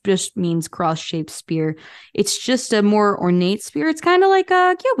 which just means cross-shaped spear. It's just a more ornate spear. It's kind of like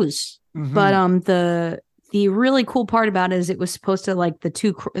a gyobus. But the really cool part about it is it was supposed to like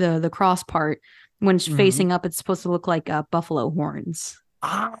the cross part when it's facing up, it's supposed to look like buffalo horns.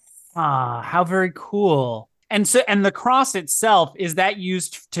 How very cool. And the cross itself, is that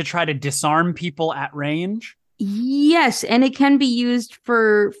used to try to disarm people at range? Yes, and it can be used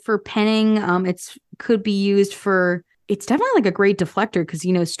for penning. Could be used for. It's definitely like a great deflector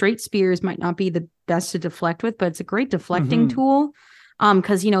because straight spears might not be the best to deflect with, but it's a great deflecting tool.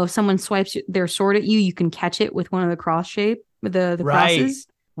 Because if someone swipes their sword at you, you can catch it with one of the cross shape with the crosses.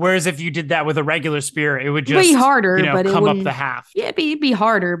 Whereas if you did that with a regular spear, it would just be harder, but come up the half. Yeah, it'd be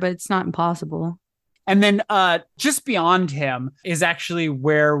harder, but it's not impossible. And then just beyond him is actually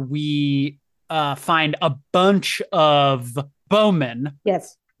where we find a bunch of bowmen.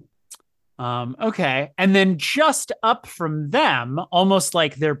 Yes. Okay. And then just up from them, almost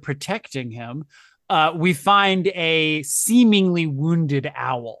like they're protecting him, we find a seemingly wounded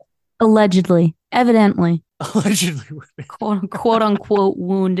owl. Allegedly. Evidently. Allegedly wounded. Quote unquote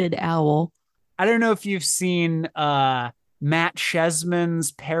wounded owl. I don't know if you've seen Matt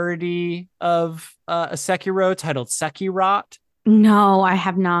Shesman's parody of a Sekiro titled Sekirot. No, I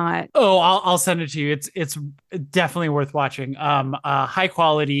have not. Oh, I'll send it to you. It's definitely worth watching. High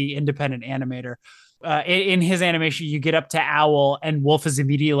quality independent animator. In his animation, you get up to Owl, and Wolf is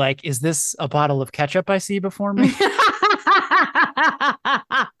immediately like, "Is this a bottle of ketchup I see before me?"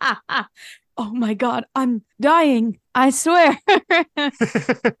 oh my God, I'm dying. I swear. I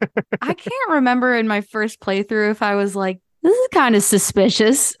can't remember in my first playthrough if I was like, this is kind of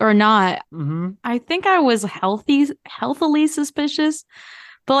suspicious or not. Mm-hmm. I think I was healthily suspicious.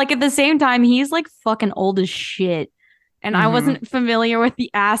 But like at the same time, he's like fucking old as shit. And I Mm-hmm. wasn't familiar with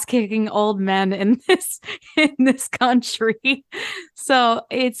the ass kicking old men in this country. So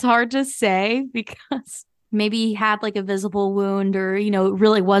it's hard to say because maybe he had like a visible wound or, it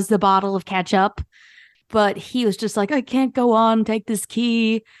really was the bottle of ketchup. But he was just like, I can't go on, take this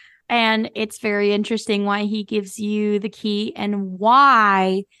key. And it's very interesting why he gives you the key and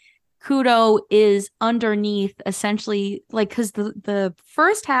why Kudo is underneath essentially, like, because the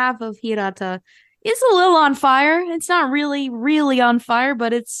first half of Hirata is a little on fire. It's not really, really on fire,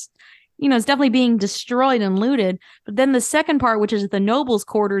 but it's, it's definitely being destroyed and looted. But then the second part, which is the nobles'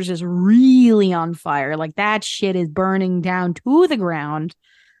 quarters, is really on fire. Like, that shit is burning down to the ground.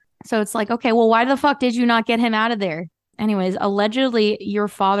 So it's like, okay, well, why the fuck did you not get him out of there? Anyways, allegedly, your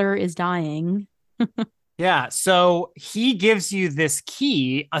father is dying. Yeah, so he gives you this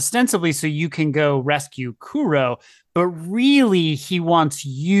key ostensibly so you can go rescue Kuro, but really he wants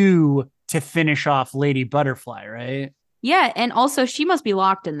you to finish off Lady Butterfly, right? Yeah, and also she must be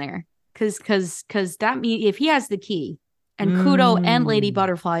locked in there because that means if he has the key and Kudo and Lady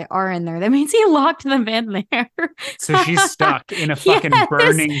Butterfly are in there, that means he locked them in there. So she's stuck in a fucking Yes,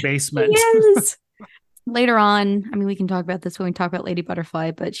 burning basement. yes. Later on, I mean, we can talk about this when we talk about Lady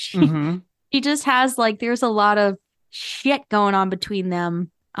Butterfly, but she just has like there's a lot of shit going on between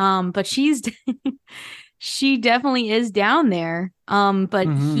them. But she definitely is down there. But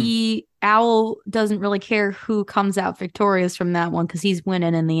Owl doesn't really care who comes out victorious from that one because he's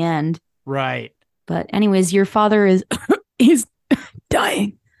winning in the end. Right. But anyways, your father is he's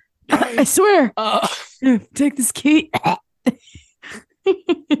dying. I swear. Take this key.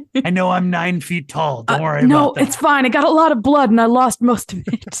 I know I'm 9 feet tall. Don't worry no, about that. It's fine. I got a lot of blood and I lost most of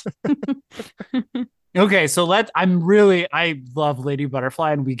it. Okay, so I love Lady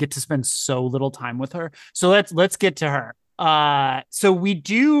Butterfly and we get to spend so little time with her. So let's get to her. So we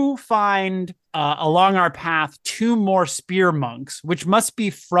do find along our path 2 more spear monks, which must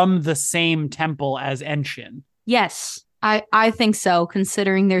be from the same temple as Enshin. Yes, I think so,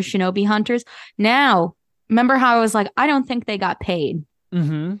 considering they're shinobi hunters. Now, remember how I was like, I don't think they got paid.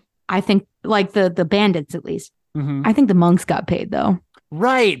 Mm-hmm. I think like the bandits at least. Mm-hmm. I think the monks got paid though.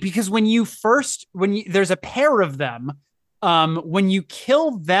 Right, because there's a pair of them, when you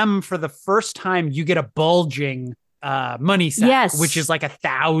kill them for the first time, you get a bulging money sack, yes, which is like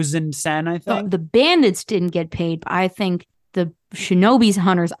 1,000 sen, I think. The bandits didn't get paid, but I think the shinobi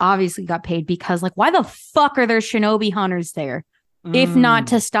hunters obviously got paid because like why the fuck are there shinobi hunters there? If not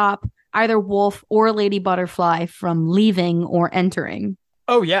to stop either Wolf or Lady Butterfly from leaving or entering.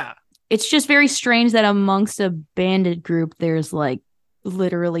 Oh, yeah. It's just very strange that amongst a bandit group, there's like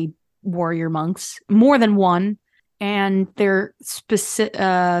literally warrior monks, more than one, and their specific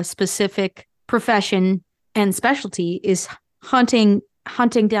profession and specialty is hunting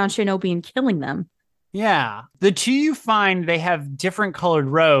down shinobi and killing them. Yeah. The 2 you find, they have different colored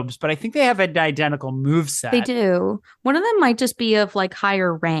robes, but I think they have an identical moveset. They do. One of them might just be of like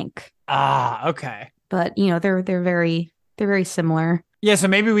higher rank. Ah, okay. But they're very similar. Yeah, so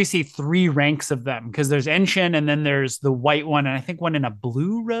maybe we see 3 ranks of them because there's Enshin and then there's the white one and I think one in a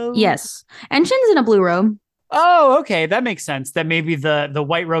blue robe. Yes. Enshin's in a blue robe. Oh, okay. That makes sense. That maybe the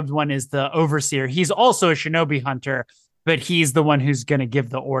white robed one is the overseer. He's also a shinobi hunter, but he's the one who's going to give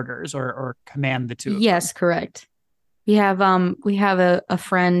the orders or command the 2 of yes, them. Correct. We have a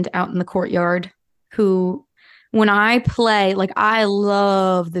friend out in the courtyard who, when I play, like I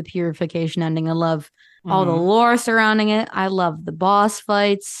love the purification ending. I love all the lore surrounding it. I love the boss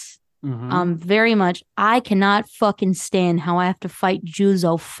fights. Very much. I cannot fucking stand how I have to fight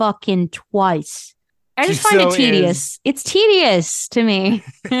Juzo fucking twice. I just find it tedious. It's tedious to me.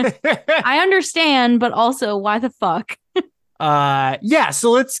 I understand, but also why the fuck? Yeah,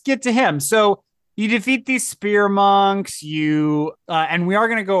 so let's get to him. So you defeat these spear monks, and we are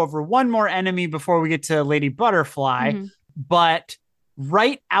going to go over one more enemy before we get to Lady Butterfly, but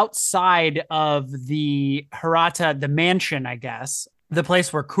right outside of the Hirata, the mansion, I guess, the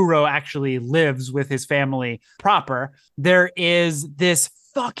place where Kuro actually lives with his family proper, there is this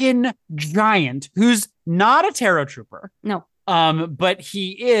fucking giant who's not a Taro Trooper. No. But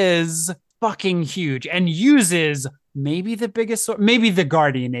he is fucking huge and uses maybe the biggest sword. Maybe the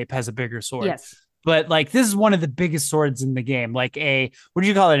Guardian Ape has a bigger sword. Yes. But like this is one of the biggest swords in the game. Like what do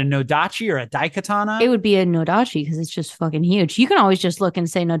you call it? A Nodachi or a Daikatana? It would be a Nodachi because it's just fucking huge. You can always just look and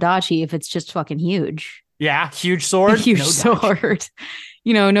say Nodachi if it's just fucking huge. Yeah, huge sword. Huge sword.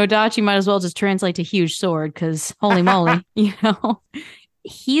 Nodachi might as well just translate to huge sword because holy moly,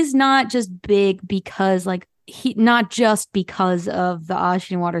 he's not just big because like he not just because of the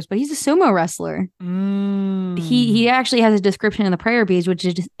Ashen Waters, but he's a sumo wrestler. He actually has a description in the prayer beads, which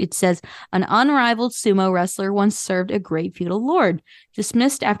it says an unrivaled sumo wrestler once served a great feudal lord.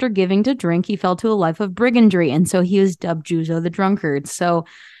 Dismissed after giving to drink, he fell to a life of brigandry, and so he was dubbed Juzo the Drunkard. So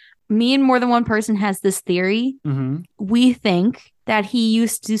me and more than one person has this theory. We think that he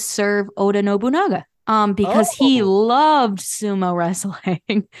used to serve Oda Nobunaga because he loved sumo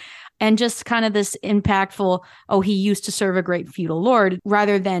wrestling. And just kind of this impactful, he used to serve a great feudal lord,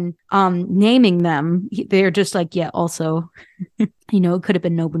 rather than naming them. They're just like, yeah, also, it could have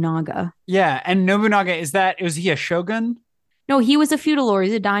been Nobunaga. Yeah, and Nobunaga, was he a shogun? No, he was a feudal lord.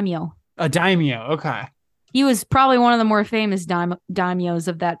 He's a daimyo. A daimyo, okay. He was probably one of the more famous daimyos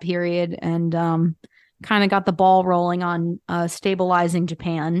of that period, and kind of got the ball rolling on stabilizing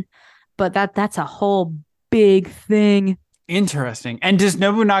Japan. But that's a whole big thing. Interesting. And does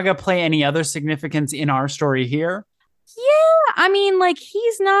Nobunaga play any other significance in our story here? Yeah, I mean, like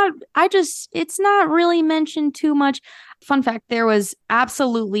it's not really mentioned too much. Fun fact, there was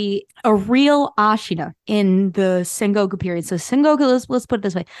absolutely a real Ashina in the Sengoku period. So Sengoku, let's put it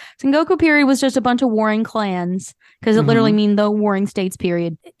this way. Sengoku period was just a bunch of warring clans because it literally means the warring states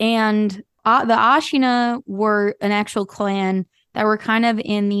period. And the Ashina were an actual clan that were kind of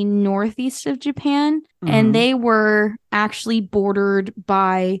in the northeast of Japan. And they were actually bordered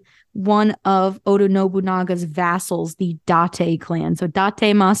by one of Oda Nobunaga's vassals, the Date clan. So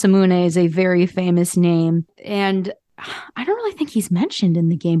Date Masamune is a very famous name. And I don't really think he's mentioned in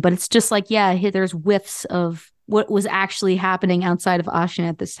the game, but it's just like, yeah, there's whiffs of what was actually happening outside of Ashina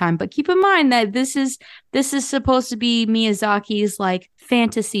at this time. But keep in mind that this is supposed to be Miyazaki's like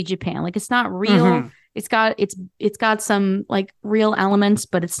fantasy Japan. Like it's not real. It's got some like real elements,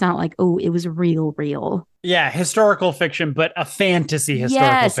 but it's not like, it was real. Yeah, historical fiction, but a fantasy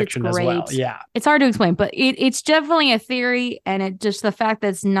historical fiction as well. Yeah. It's hard to explain, but it's definitely a theory, and it just the fact that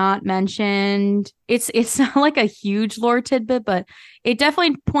it's not mentioned, it's not like a huge lore tidbit, but it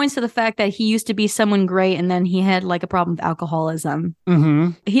definitely points to the fact that he used to be someone great and then he had like a problem with alcoholism.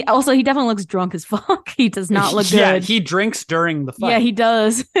 He definitely looks drunk as fuck. He does not look good. Yeah, he drinks during the fight. Yeah, he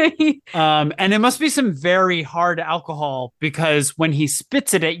does. And it must be some very hard alcohol because when he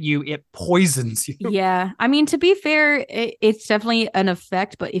spits it at you, it poisons you. Yeah. I mean, to be fair, it's definitely an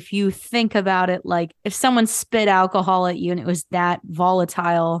effect, but if you think about it, like if someone spit alcohol at you and it was that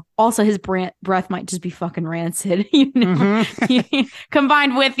volatile, also his breath might just be fucking rancid,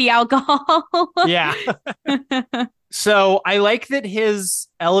 combined with the alcohol. Yeah. So I like that his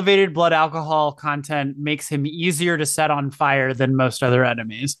elevated blood alcohol content makes him easier to set on fire than most other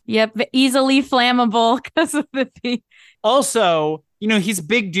enemies. Yep, easily flammable because of the thing. Also, he's a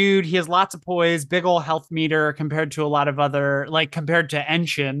big dude. He has lots of poise, big old health meter compared to a lot of other, like compared to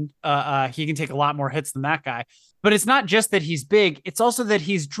Enshin. He can take a lot more hits than that guy. But it's not just that he's big. It's also that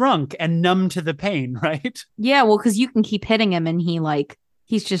he's drunk and numb to the pain, right? Yeah, well, because you can keep hitting him and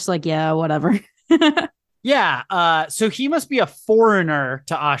he's just like, yeah, whatever. Yeah, so he must be a foreigner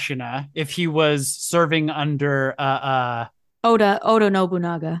to Ashina if he was serving under Oda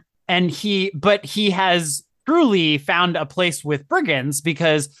Nobunaga. And he has truly found a place with brigands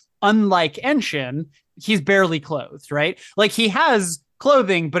because unlike Enshin, he's barely clothed, right? Like he has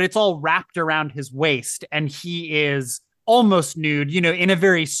clothing, but it's all wrapped around his waist and he is almost nude, in a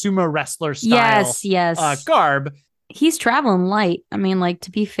very sumo wrestler style garb. He's traveling light. I mean, like,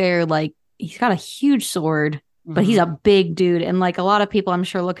 to be fair, like, he's got a huge sword, but he's a big dude. And like a lot of people, I'm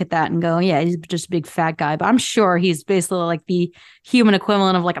sure, look at that and go, yeah, he's just a big fat guy. But I'm sure he's basically like the human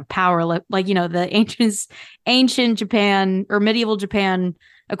equivalent of like a power lift, like, the ancient Japan or medieval Japan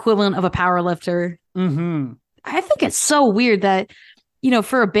equivalent of a power lifter. I think it's so weird that,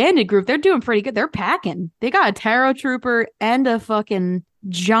 for a bandit group, they're doing pretty good. They're packing. They got a Taro trooper and a fucking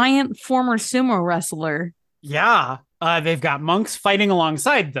giant former sumo wrestler. Yeah. They've got monks fighting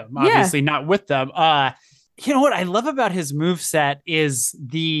alongside them, obviously not with them. You know what I love about his moveset is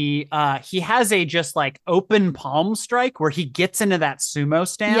he has a just like open palm strike where he gets into that sumo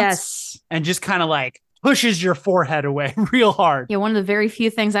stance and just kind of like pushes your forehead away real hard. Yeah, one of the very few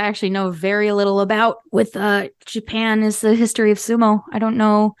things I actually know very little about with Japan is the history of sumo. I don't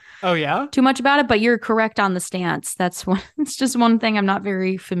know too much about it, but you're correct on the stance. It's just one thing I'm not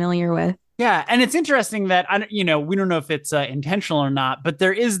very familiar with. Yeah, and it's interesting that, we don't know if it's intentional or not, but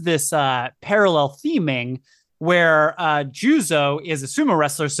there is this parallel theming where Juzo is a sumo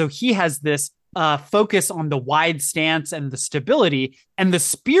wrestler, so he has this focus on the wide stance and the stability, and the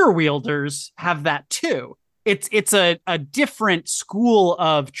spear wielders have that too. it's a different school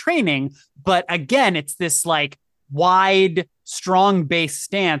of training, but again, it's this like wide, strong base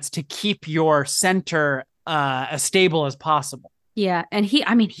stance to keep your center as stable as possible. Yeah, and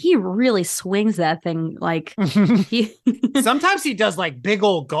he really swings that thing like he Sometimes he does like big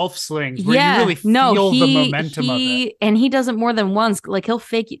old golf swings where you Yeah, really no, feel the momentum of it. he does it more than once. Like he'll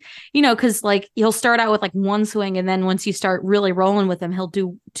fake, because like he'll start out with like one swing, and then once you start really rolling with him, he'll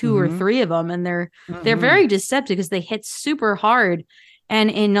do 2 or 3 of them, and they're very deceptive because they hit super hard.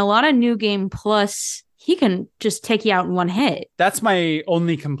 And in a lot of New Game Plus, he can just take you out in one hit. That's my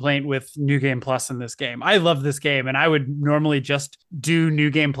only complaint with New Game Plus in this game. I love this game, and I would normally just do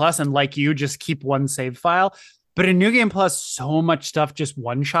New Game Plus and, like you, just keep one save file. But in New Game Plus, so much stuff just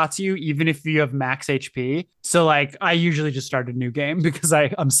one shots you, even if you have max HP. So, like, I usually just start a new game because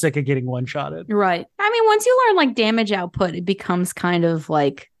I'm sick of getting one shotted. Right. I mean, once you learn like damage output, it becomes kind of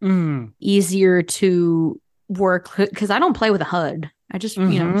like easier to work because I don't play with a HUD. I just,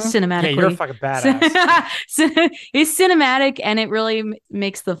 cinematically. Yeah, you're a fucking badass. It's cinematic and it really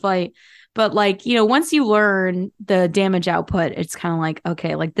makes the fight. But like, once you learn the damage output, it's kind of like,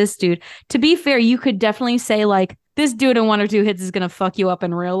 okay, like this dude, to be fair, you could definitely say like this dude in 1 or 2 hits is going to fuck you up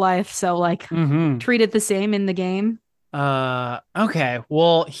in real life. So like treat it the same in the game. Okay.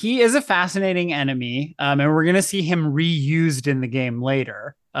 Well, he is a fascinating enemy. And we're going to see him reused in the game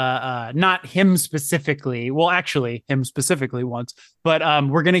later. Not him specifically. Well, actually him specifically once, but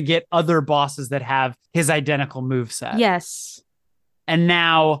we're going to get other bosses that have his identical moveset. Yes. And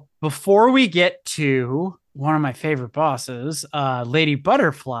now, before we get to one of my favorite bosses, Lady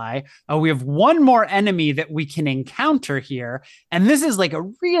Butterfly, we have one more enemy that we can encounter here. And this is like a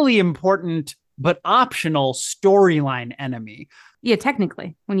really important but optional storyline enemy. Yeah,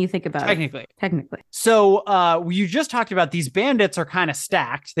 technically, when you think about it. Technically. So you just talked about these bandits are kind of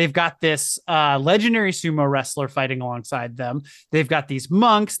stacked. They've got this legendary sumo wrestler fighting alongside them. They've got these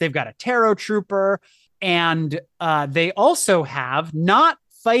monks. They've got a tarot trooper. And they also have, not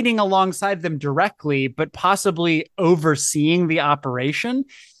fighting alongside them directly, but possibly overseeing the operation.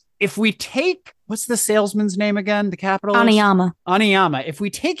 If we take, what's the salesman's name again? The capitalist? Aniyama. If we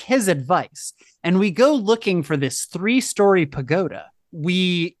take his advice and we go looking for this 3-story pagoda,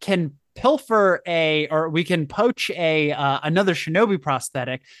 we can we can poach another shinobi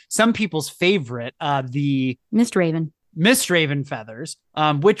prosthetic, some people's favorite, the Mist Raven feathers,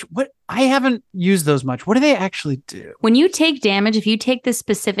 which I haven't used those much. What do they actually do? When you take damage, if you take this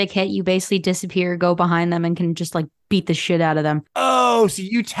specific hit, you basically disappear, go behind them, and can just like beat the shit out of them. Oh, so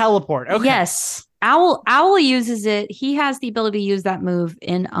you teleport. Okay. Yes. Owl uses it. He has the ability to use that move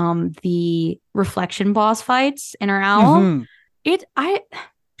in the reflection boss fights in our Owl.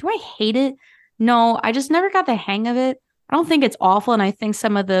 Do I hate it? No, I just never got the hang of it. I don't think it's awful, and I think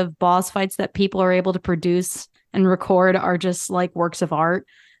some of the boss fights that people are able to produce and record are just like works of art.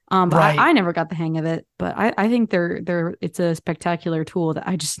 But right. I never got the hang of it, but I think it's a spectacular tool that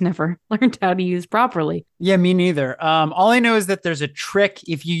I just never learned how to use properly. Yeah, me neither. All I know is that there's a trick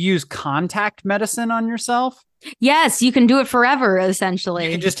if you use contact medicine on yourself. Yes, you can do it forever, essentially.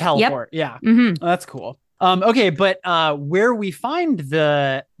 You can just teleport. Yep. Yeah. Oh, that's cool. Okay, but where we find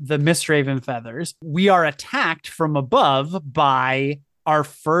the Mistraven feathers, we are attacked from above by our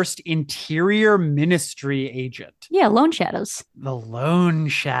first interior ministry agent. Yeah, Lone Shadows. The Lone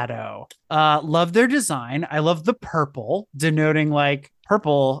Shadow. Love their design. I love the purple, denoting like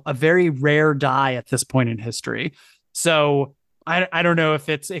purple, a very rare dye at this point in history. So I don't know if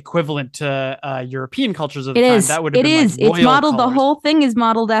it's equivalent to European cultures of the time. That would have been like royal it's modeled. colors. The whole thing is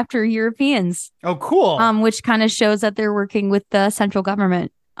modeled after Europeans. Oh, cool. Which kind of shows that they're working with the central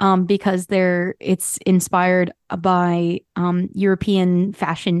government. Because it's inspired by European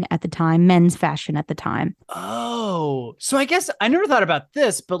fashion at the time, men's fashion at the time. Oh, so I guess I never thought about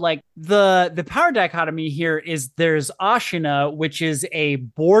this, but like the power dichotomy here is there's Ashina, which is a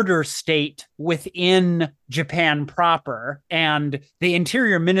border state within Japan proper, and the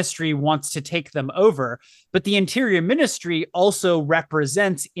Interior Ministry wants to take them over. But the Interior Ministry also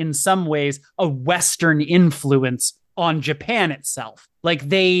represents, in some ways, a Western influence on Japan itself. Like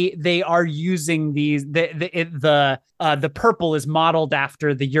they are using these, the purple is modeled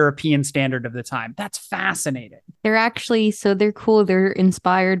after the European standard of the time. That's fascinating. They're cool. They're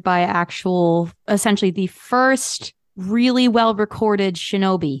inspired by essentially the first really well recorded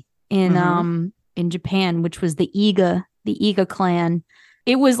shinobi in Japan, which was the Iga clan.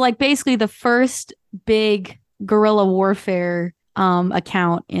 It was like basically the first big guerrilla warfare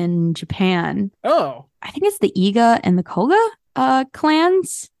account in Japan. Oh. I think it's the Iga and the Koga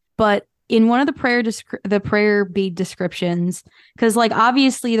clans, but in one of the prayer bead descriptions, because like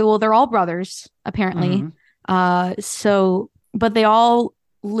obviously, they're all brothers apparently. But they all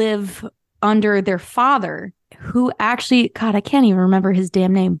live under their father, who actually, God, I can't even remember his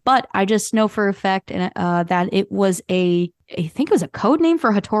damn name, but I just know for a fact that it was I think it was a code name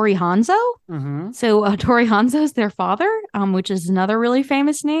for Hattori Hanzo. Mm-hmm. So Hattori Hanzo is their father, which is another really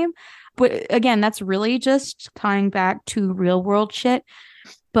famous name. But again, that's really just tying back to real world shit.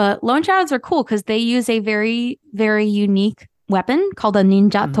 But lone shadows are cool because they use a very, very unique weapon called a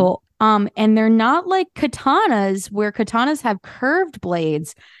ninjato. And they're not like katanas, where katanas have curved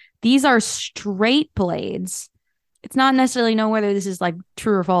blades. These are straight blades. It's not necessarily know whether this is like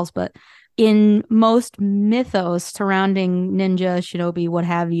true or false, but in most mythos surrounding ninja, shinobi, what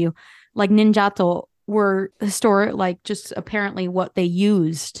have you, like ninjato were historic, like just apparently what they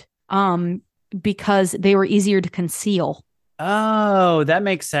used, because they were easier to conceal. Oh, that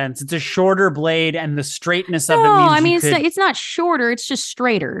makes sense. It's a shorter blade, and the straightness of it No, I means you mean could. it's not shorter, it's just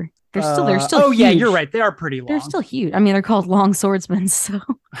straighter. They're still Oh yeah, you're huge. right. They are pretty They're long. still huge. I mean, they're called long swordsmen, so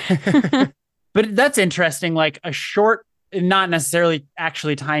But that's interesting. Like a short, not necessarily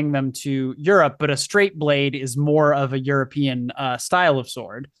actually tying them to Europe, but a straight blade is more of a European style of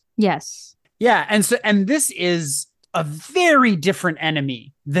sword. yes. Yeah, and this is a very different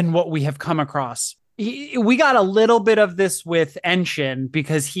enemy than what we have come across. We got a little bit of this with Enshin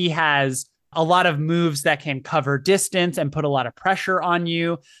because he has a lot of moves that can cover distance and put a lot of pressure on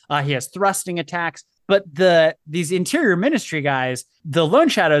you. He has thrusting attacks, but these interior ministry guys, the Lone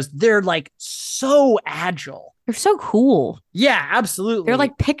Shadows, they're like so agile. They're so cool. Yeah, They're absolutely.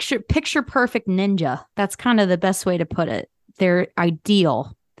 like picture perfect ninja. That's kind of the best way to put it. They're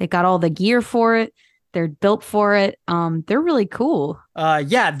ideal. They got all the gear for it. They're built for it. They're really cool.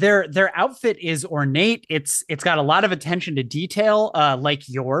 Yeah, their outfit is ornate. It's got a lot of attention to detail, like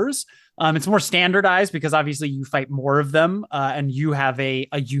yours. It's more standardized because obviously you fight more of them, and you have a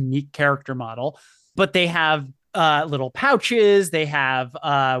unique character model. But they have little pouches. They have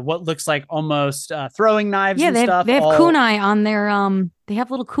what looks like almost throwing knives Yeah, and stuff. they have All kunai on their they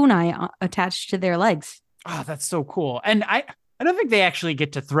have little kunai attached to their legs. oh, that's so cool. And I don't think they actually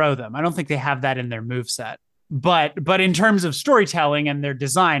get to throw them. I don't think they have that in their move set. But in terms of storytelling and their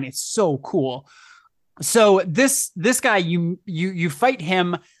design, it's so cool. So this guy, you fight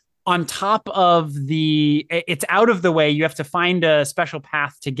him on top of it's out of the way. You have to find a special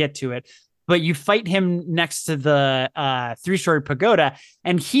path to get to it. But you fight him next to the 3-story pagoda,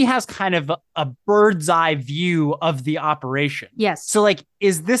 and he has kind of a bird's eye view of the operation. Yes. So, like,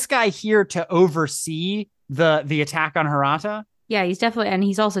 is this guy here to oversee the attack on Hirata? Yeah, he's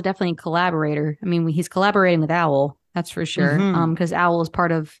also definitely a collaborator. I mean, he's collaborating with Owl, that's for sure. Mm-hmm. Because Owl is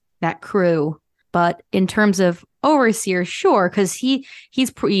part of that crew. But in terms of overseer, sure, because he's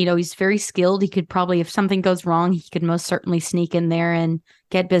very skilled. He could probably, if something goes wrong, he could most certainly sneak in there and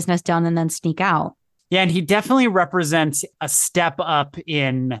get business done and then sneak out. Yeah, and he definitely represents a step up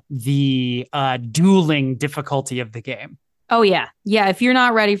in the dueling difficulty of the game. Oh yeah. Yeah, if you're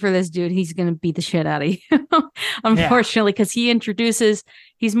not ready for this dude, he's going to beat the shit out of you. Unfortunately, because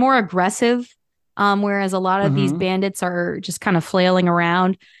he's more aggressive, whereas a lot of these bandits are just kind of flailing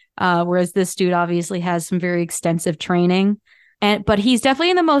around, whereas this dude obviously has some very extensive training. But he's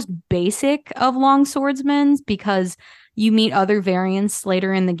definitely the most basic of long swordsmen, because you meet other variants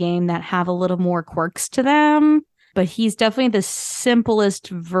later in the game that have a little more quirks to them. But he's definitely the simplest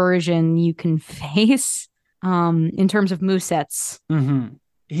version you can face in terms of movesets. Mm-hmm.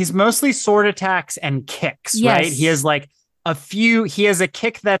 He's mostly sword attacks and kicks, yes. Right? He has like he has a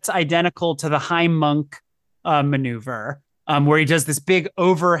kick that's identical to the high monk maneuver, where he does this big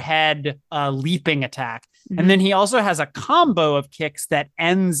overhead leaping attack. Mm-hmm. And then he also has a combo of kicks that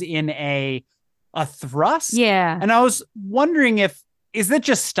ends in a thrust. Yeah. And I was wondering is that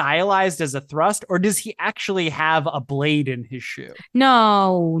just stylized as a thrust, or does he actually have a blade in his shoe?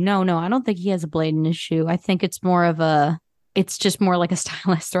 No. I don't think he has a blade in his shoe. I think it's just more like a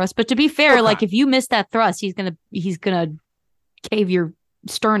stylized thrust. But to be fair, okay. Like if you miss that thrust, he's gonna cave your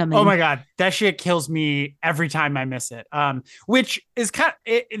sternum in. Oh my God, that shit kills me every time I miss it. Which is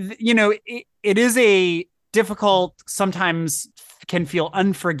it is a difficult, sometimes can feel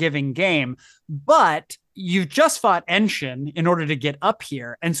unforgiving game, but you've just fought Enshin in order to get up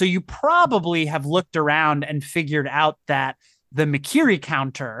here. And so you probably have looked around and figured out that the Mikiri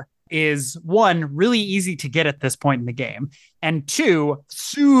counter is, one, really easy to get at this point in the game, and two,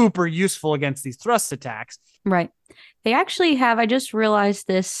 super useful against these thrust attacks. Right. They actually have, I just realized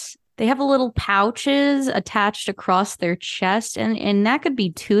this, they have a little pouches attached across their chest, and that could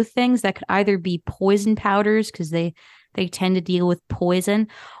be two things. That could either be poison powders, because they tend to deal with poison,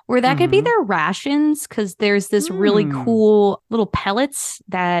 or that could be their rations, because there's this really cool little pellets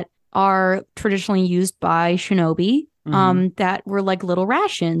that are traditionally used by shinobi, that were like little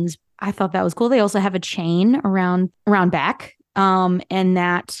rations. I thought that was cool. They also have a chain around back, and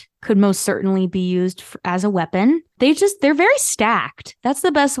that could most certainly be used as a weapon. They're very stacked. That's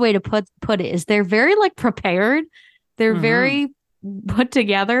the best way to put it. Is they're very like prepared. They're very put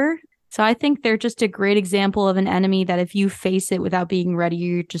together. So I think they're just a great example of an enemy that if you face it without being ready,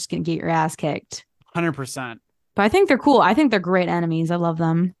 you're just gonna get your ass kicked. 100%. But I think they're cool. I think they're great enemies. I love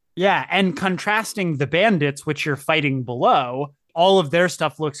them. Yeah, and contrasting the bandits, which you're fighting below, all of their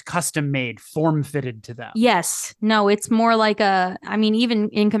stuff looks custom made, form fitted to them. Yes. No, it's more like I mean, even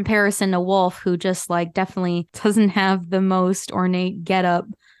in comparison to Wolf, who just like definitely doesn't have the most ornate getup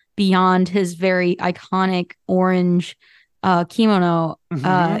beyond his very iconic orange kimono.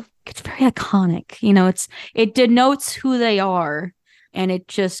 It's very iconic. It denotes who they are. And it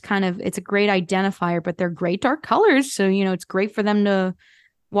just it's a great identifier, but they're great dark colors. So, it's great for them to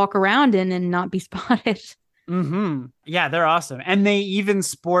walk around in and not be spotted. Yeah, they're awesome. And they even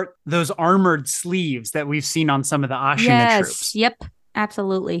sport those armored sleeves that we've seen on some of the Ashina troops. Yep.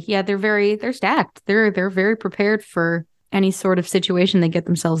 Absolutely. Yeah, they're stacked. They're very prepared for any sort of situation they get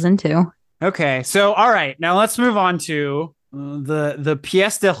themselves into. Okay. So, all right. Now let's move on to the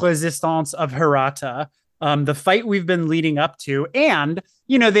pièce de résistance of Hirata. The fight we've been leading up to. And,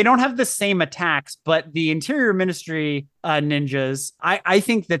 they don't have the same attacks, but the Interior Ministry ninjas, I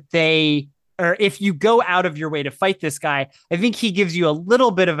think that or if you go out of your way to fight this guy, I think he gives you a little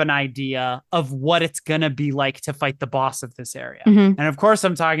bit of an idea of what it's going to be like to fight the boss of this area. And of course,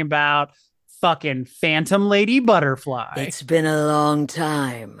 I'm talking about fucking Phantom Lady Butterfly. It's been a long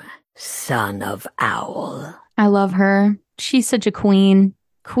time, son of Owl. I love her. She's such a queen.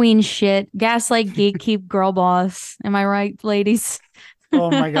 Queen shit. Gaslight, gatekeep, girl boss. Am I right, ladies? Oh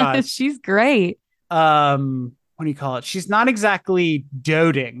my gosh. She's great. What do you call it? She's not exactly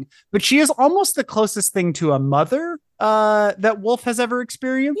doting, but she is almost the closest thing to a mother that Wolf has ever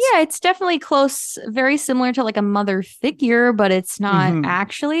experienced. Yeah, it's definitely close, very similar to like a mother figure, but it's not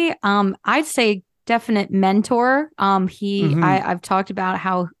actually. I'd say definite mentor. I've talked about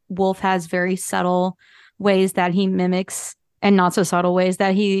how Wolf has very subtle ways that he mimics and not so subtle ways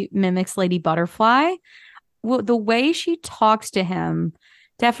that he mimics Lady Butterfly. Well, the way she talks to him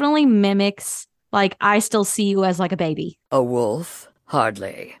definitely mimics, like, I still see you as like a baby. A wolf?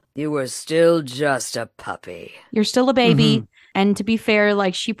 Hardly. You were still just a puppy. You're still a baby. And to be fair,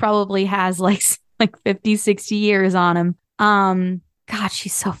 like, she probably has like 50, 60 years on him. God,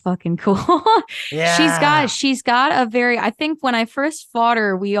 she's so fucking cool. Yeah. She's got a very, I think when I first fought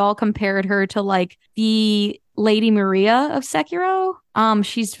her, we all compared her to like the Lady Maria of Sekiro.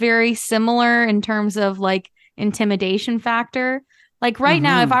 She's very similar in terms of like intimidation factor. Like right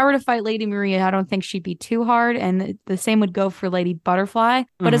now, if I were to fight Lady Maria, I don't think she'd be too hard. And the same would go for Lady Butterfly.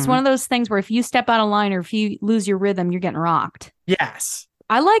 But it's one of those things where if you step out of line or if you lose your rhythm, you're getting rocked. Yes.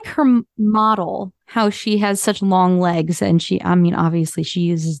 I like her model, how she has such long legs. And obviously she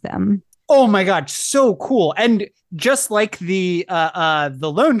uses them. Oh my God, so cool. And just like the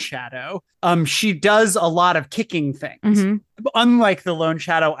Lone Shadow, she does a lot of kicking things. Unlike the Lone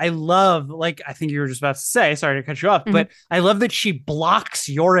Shadow, I love, like I think you were just about to say, sorry to cut you off, but I love that she blocks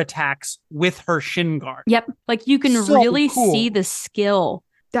your attacks with her shin guard. Yep. Like you can really see the skill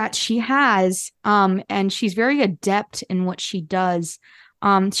that she has. And she's very adept in what she does.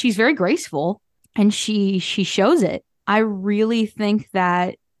 She's very graceful and she shows it. I really think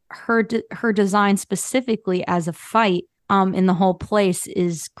that her design specifically as a fight in the whole place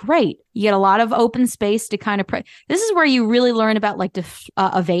is great. You get a lot of open space to kind of this is where you really learn about like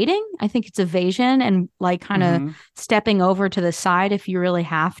evading. I think it's evasion and like kind of stepping over to the side if you really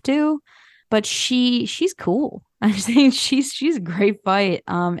have to. But she's cool. I think she's a great fight.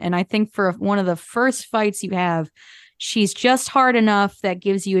 And I think for one of the first fights you have, she's just hard enough that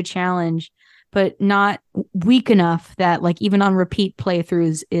gives you a challenge, but not weak enough that like even on repeat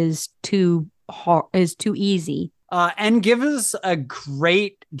playthroughs is too easy. And give us a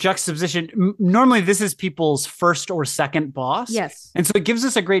great juxtaposition. Normally this is people's first or second boss. Yes. And so it gives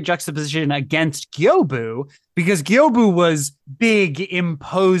us a great juxtaposition against Gyobu, because Gyobu was big,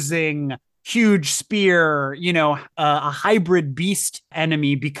 imposing, huge spear, a hybrid beast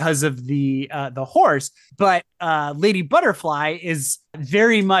enemy because of the horse. But Lady Butterfly is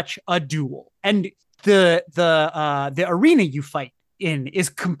very much a duel. And the arena you fight in is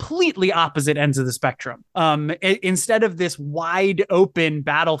completely opposite ends of the spectrum. Instead of this wide open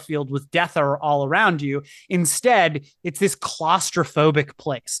battlefield with death all around you, instead it's this claustrophobic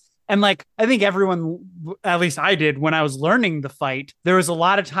place. And like, I think everyone, at least I did when I was learning the fight, there was a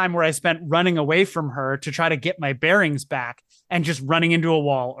lot of time where I spent running away from her to try to get my bearings back and just running into a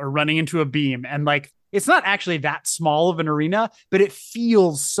wall or running into a beam. And like, it's not actually that small of an arena, but it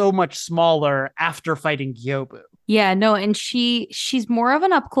feels so much smaller after fighting Gyobu. Yeah, no, and she's more of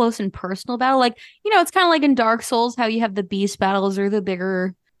an up close and personal battle. Like, it's kind of like in Dark Souls how you have the beast battles or the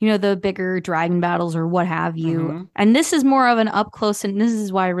bigger dragon battles or what have you. Mm-hmm. And this is more of an up close, and this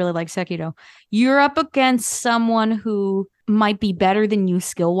is why I really like Sekiro. You're up against someone who might be better than you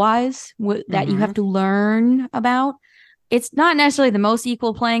skill wise that you have to learn about. It's not necessarily the most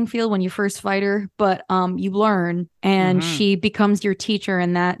equal playing field when you first fight her, but you learn, and she becomes your teacher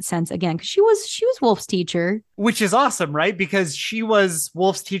in that sense again, because she was Wolf's teacher, which is awesome, right? Because she was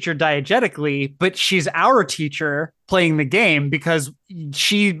Wolf's teacher diegetically, but she's our teacher playing the game because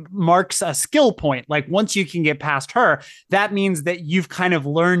she marks a skill point. Like once you can get past her, that means that you've kind of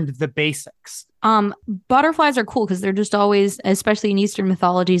learned the basics. Butterflies are cool because they're just always, especially in Eastern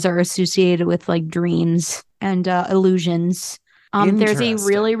mythologies, are associated with like dreams and illusions. There's a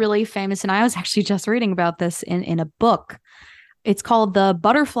really, really famous, and I was actually just reading about this in a book. It's called The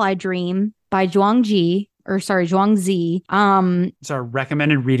Butterfly Dream by Zhuangzi. It's our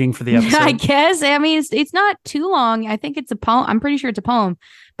recommended reading for the episode. I guess. I mean, it's not too long. I think it's a poem. I'm pretty sure it's a poem,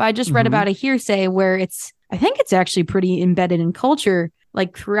 but I just read about a hearsay where I think it's actually pretty embedded in culture,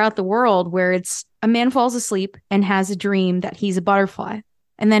 like throughout the world, where it's a man falls asleep and has a dream that he's a butterfly,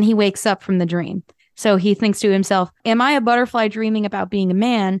 and then he wakes up from the dream. So he thinks to himself, am I a butterfly dreaming about being a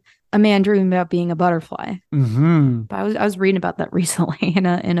man dreaming about being a butterfly? But I was reading about that recently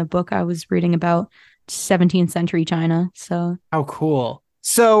in a book I was reading about 17th century China. So how cool.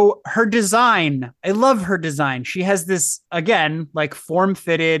 So her design, I love her design. She has this, again, like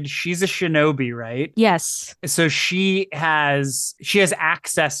form-fitted, she's a shinobi, right? Yes. So she has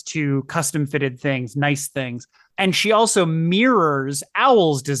access to custom-fitted things, nice things. And she also mirrors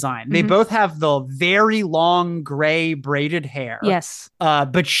Owl's design. They both have the very long gray braided hair. Yes.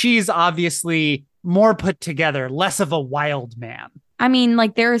 But she's obviously more put together, less of a wild man. I mean,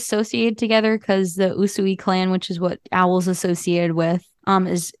 like they're associated together because the Usui clan, which is what Owl's associated with,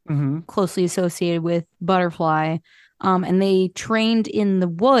 is closely associated with Butterfly. And they trained in the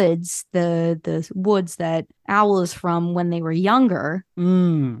woods, the woods that Owl is from when they were younger.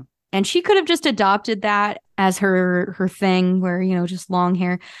 And she could have just adopted that as her thing where, just long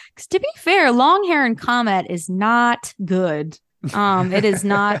hair. Because to be fair, long hair in combat is not good. It is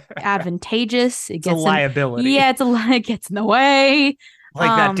not advantageous. It's a liability. It gets in the way. Like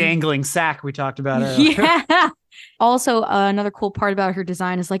that dangling sack we talked about earlier. Yeah. Also, another cool part about her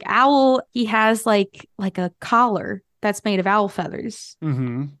design is like Owl, he has like a collar that's made of owl feathers.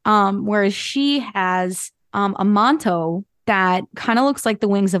 Whereas she has a manto that kind of looks like the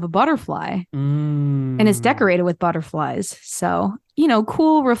wings of a butterfly and is decorated with butterflies. So,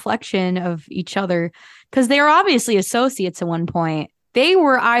 cool reflection of each other because they were obviously associates at one point. They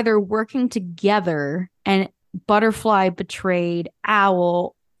were either working together and Butterfly betrayed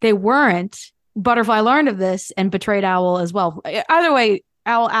Owl. They weren't. Butterfly learned of this and betrayed Owl as well. Either way,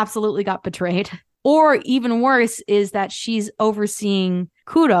 Owl absolutely got betrayed. Or even worse is that she's overseeing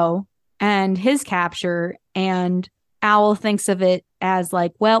Kudo and his capture, and Owl thinks of it as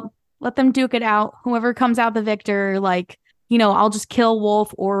like, well, let them duke it out. Whoever comes out the victor, like, I'll just kill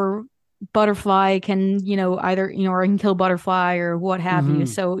Wolf or Butterfly can, either, or I can kill Butterfly or what have you.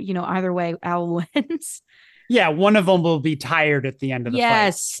 So, either way, Owl wins. Yeah, one of them will be tired at the end of the fight.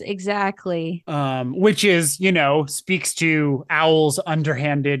 Yes, exactly. Which is, speaks to Owl's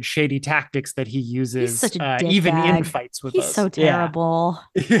underhanded, shady tactics that he uses, He's such a even bag. in fights with He's us. He's so terrible.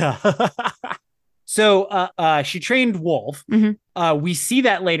 Yeah. So she trained Wolf. We see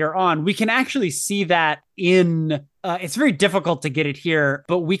that later on. We can actually see that in, it's very difficult to get it here,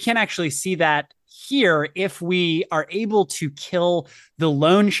 but we can actually see that here if we are able to kill the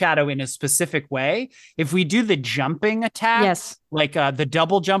lone shadow in a specific way. If we do the jumping attack, yes, like the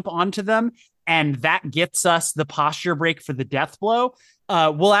double jump onto them, and that gets us the posture break for the death blow,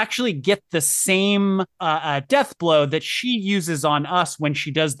 we'll actually get the same death blow that she uses on us when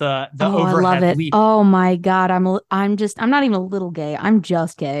she does the overhead leap. Oh my God. I'm not even a little gay. I'm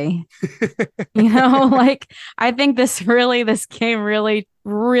just gay. Like I think this game really,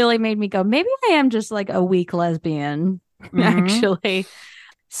 really made me go, maybe I am just like a weak lesbian, actually.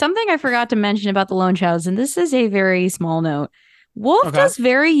 Something I forgot to mention about the lone shadows, and this is a very small note. Wolf does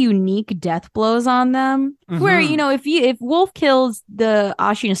very unique death blows on them where, if Wolf kills the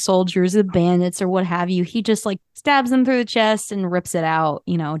Ashina soldiers, the bandits or what have you, he just like stabs them through the chest and rips it out,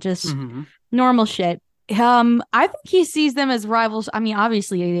 just normal shit. I think he sees them as rivals. I mean,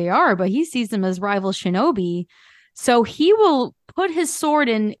 obviously they are, but he sees them as rival shinobi. So he will put his sword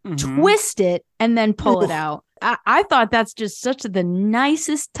in, twist it, and then pull it out. I thought that's just such the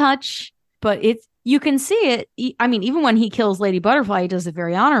nicest touch, but you can see it. I mean, even when he kills Lady Butterfly, he does it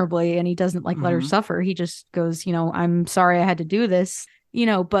very honorably, and he doesn't like let her suffer. He just goes, I'm sorry I had to do this.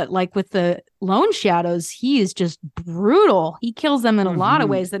 But like with the Lone Shadows, he is just brutal. He kills them in a lot of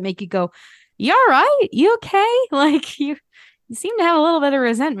ways that make you go, you all right? You okay? Like you seem to have a little bit of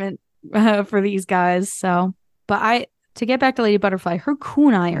resentment for these guys. So, but to get back to Lady Butterfly, her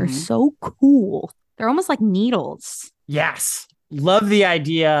kunai are so cool. They're almost like needles. Yes. Love the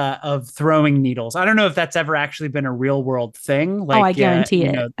idea of throwing needles. I don't know if that's ever actually been a real world thing. Like, I guarantee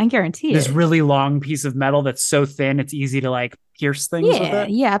it. I guarantee this really long piece of metal that's so thin it's easy to like pierce things with it.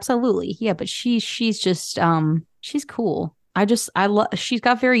 Yeah, absolutely. Yeah, but she's just she's cool. I love. She's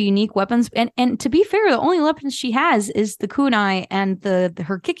got very unique weapons, and to be fair, the only weapons she has is the kunai and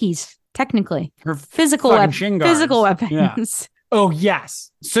her kikis. Technically, her physical weapons. Yeah. Oh,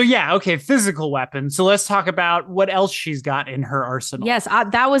 yes. So, yeah, okay, physical weapons. So let's talk about what else she's got in her arsenal. Yes,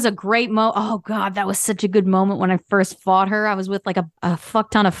 that was a great Oh, God, that was such a good moment when I first fought her. I was with like a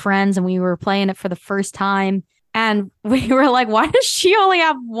fuck ton of friends, and we were playing it for the first time. And we were like, why does she only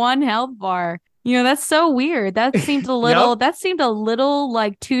have one health bar? That's so weird. That seemed a little,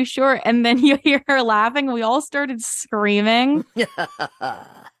 like too short. And then you hear her laughing. We all started screaming.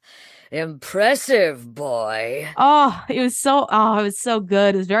 Impressive, boy. It was so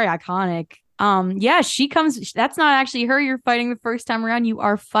good. It was very iconic. Yeah, she comes. That's not actually her you're fighting the first time around. You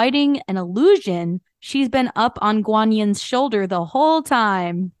are fighting an illusion. She's been up on Guan Yin's shoulder the whole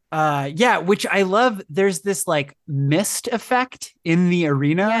time. Yeah, which I love. There's this like mist effect in the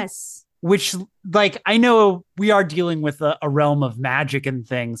arena. Yes. Which, like, I know we are dealing with a realm of magic and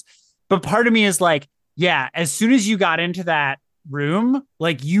things, but part of me is like, yeah, as soon as you got into that room,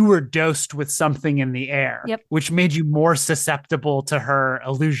 like you were dosed with something in the air, which made you more susceptible to her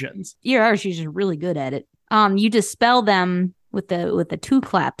illusions. Yeah, she's just really good at it. You dispel them with the two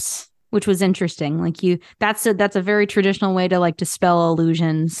claps, which was interesting. Like that's a very traditional way to like dispel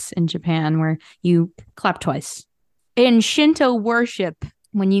illusions in Japan, where you clap twice. In Shinto worship,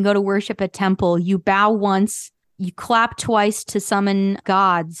 when you go to worship a temple, you bow once, you clap twice to summon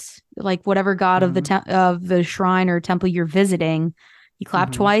gods, like whatever god of the shrine or temple you're visiting. You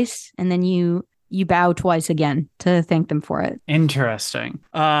clap twice, and then you bow twice again to thank them for it. Interesting.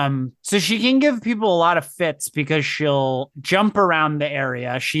 So she can give people a lot of fits because she'll jump around the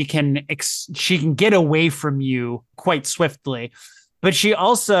area. She can get away from you quite swiftly. But she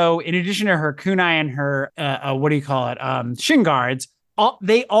also, in addition to her kunai and her shin guards,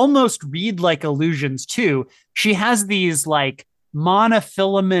 they almost read like illusions too. She has these like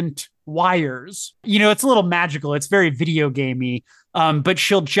monofilament wires. It's a little magical. It's very video gamey. But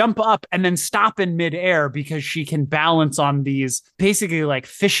she'll jump up and then stop in midair because she can balance on these basically like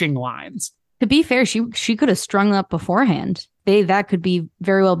fishing lines. To be fair, she could have strung up beforehand. That could be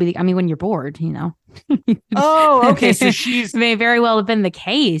very well be. I mean, when you're bored, Oh, okay. So she's may very well have been the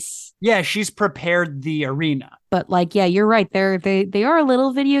case. Yeah, she's prepared the arena. But like, yeah, you're right. They are a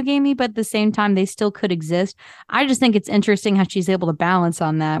little video gamey, but at the same time, they still could exist. I just think it's interesting how she's able to balance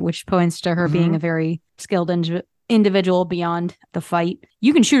on that, which points to her being a very skilled individual beyond the fight.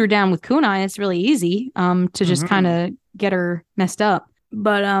 You can shoot her down with kunai. It's really easy to just kind of get her messed up.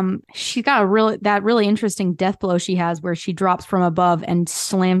 But she got that really interesting death blow she has, where she drops from above and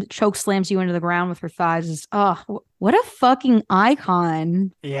choke slams you into the ground with her thighs. What a fucking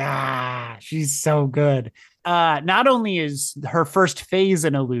icon! Yeah, she's so good. Not only is her first phase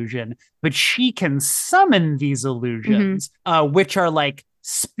an illusion, but she can summon these illusions, which are like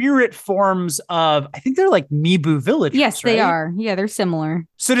spirit forms of, I think they're like Mibu villagers. Yes, right? They are. Yeah, they're similar.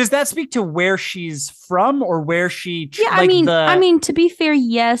 So does that speak to where she's from or where she? I mean, to be fair,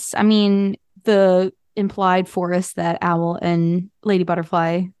 yes. I mean, the implied forest that Owl and Lady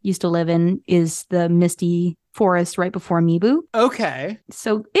Butterfly used to live in is the misty forest right before Mibu. Okay.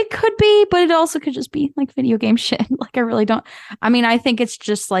 So it could be, but it also could just be like video game shit. Like I really don't. I mean, I think it's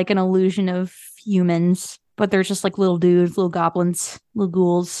just like an illusion of humans. But they're just like little dudes, little goblins, little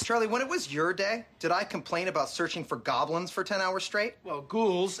ghouls. Charlie, when it was your day, did I complain about searching for goblins for 10 hours straight? Well,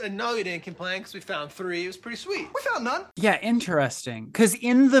 ghouls, and no, you didn't complain because we found 3. It was pretty sweet. We found none. Yeah, interesting. Because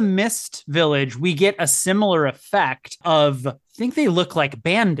in the Mist Village, we get a similar effect of, I think they look like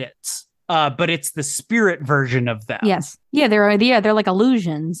bandits. but it's the spirit version of them. Yes. Yeah, they're like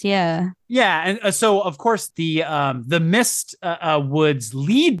illusions. Yeah. Yeah, and so of course the mist woods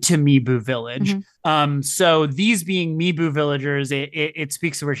lead to Mibu Village. So these being Mibu villagers, it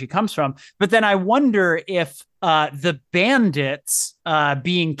speaks to where she comes from. But then I wonder if the bandits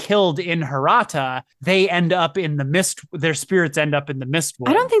being killed in Hirata, they end up in the mist. Their spirits end up in the mist wood.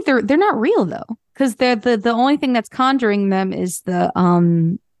 I don't think they're not real though, because they're the only thing that's conjuring them is the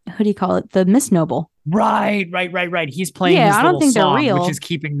what do you call it? The mist noble. Right. He's playing his I don't think song, they're real. which is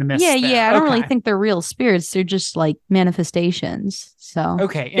keeping the mist. Yeah. I don't really think they're real spirits. They're just like manifestations. So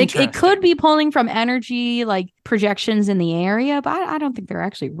it could be pulling from energy, like projections in the area, but I don't think they're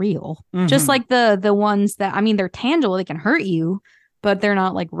actually real. Just like the ones that, I mean, they're tangible. They can hurt you, but they're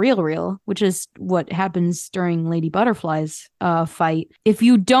not like real, which is what happens during Lady Butterfly's fight. If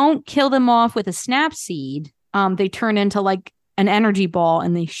you don't kill them off with a snap seed, they turn into like an energy ball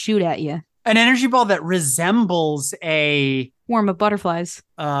and they shoot at you. An energy ball that resembles a swarm of butterflies.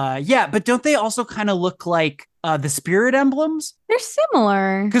 Yeah, but don't they also kind of look like the spirit emblems? They're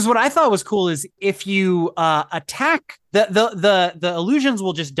similar. Because what I thought was cool is if you attack, the illusions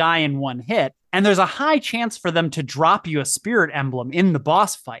will just die in one hit, and there's a high chance for them to drop you a spirit emblem in the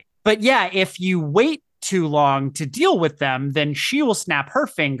boss fight. But yeah, if you wait too long to deal with them, then she will snap her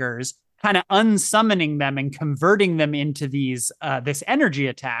fingers, kind of unsummoning them and converting them into these this energy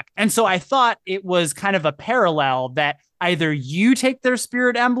attack. And so I thought it was kind of a parallel that either you take their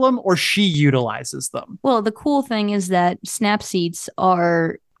spirit emblem or she utilizes them. Well, the cool thing is that snap seeds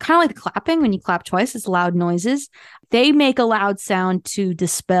are kind of like the clapping. When you clap twice, it's loud noises. They make a loud sound to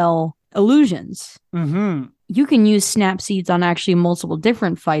dispel illusions. You can use snap seeds on actually multiple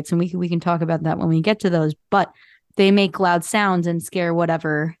different fights, and we can talk about that when we get to those. But they make loud sounds and scare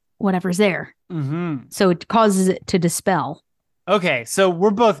whatever's there. So it causes it to dispel. Okay, so we're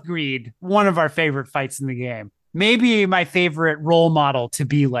both agreed. One of our favorite fights in the game. Maybe my favorite role model to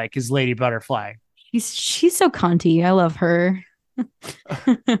be like is Lady Butterfly. She's so cunty. I love her.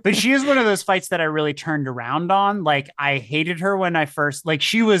 But she is one of those fights that I really turned around on. Like, I hated her when I first, like,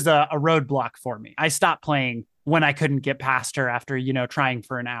 she was a roadblock for me. I stopped playing when I couldn't get past her after, trying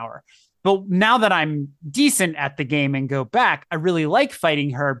for an hour. But now that I'm decent at the game and go back, I really like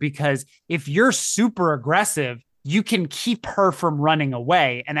fighting her because if you're super aggressive, you can keep her from running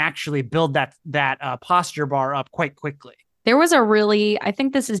away and actually build that posture bar up quite quickly. There was I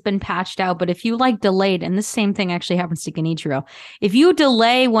think this has been patched out, but if you like delayed, and the same thing actually happens to Genichiro, if you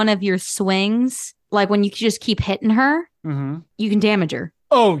delay one of your swings, like when you just keep hitting her, you can damage her.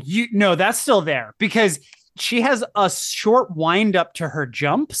 Oh, no, that's still there because she has a short wind up to her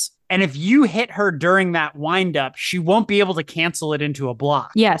jumps. And if you hit her during that wind up, she won't be able to cancel it into a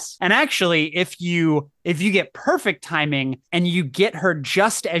block. Yes. And actually, if you get perfect timing and you get her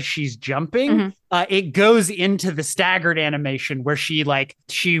just as she's jumping, it goes into the staggered animation where she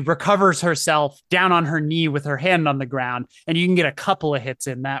recovers herself down on her knee with her hand on the ground, and you can get a couple of hits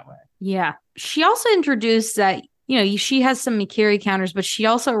in that way. Yeah. She also introduced that, she has some Mikiri counters, but she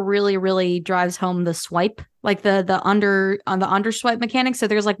also really, really drives home the swipe, like the under swipe mechanic. So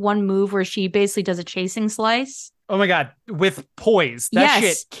there's like one move where she basically does a chasing slice. Oh my God. With poise. That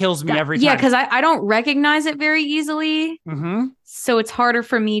shit kills me every time. Yeah, because I don't recognize it very easily. So it's harder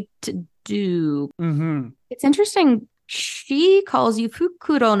for me to do. It's interesting. She calls you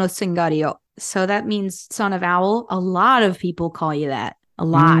Fukuro no Sungario. So that means son of owl. A lot of people call you that. A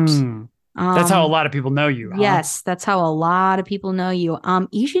lot. That's how a lot of people know you. Huh? Yes, that's how a lot of people know you.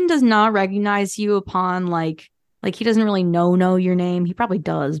 Ishin does not recognize you upon like he doesn't really know your name. He probably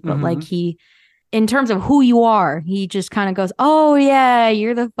does, but like in terms of who you are, he just kind of goes, "Oh yeah,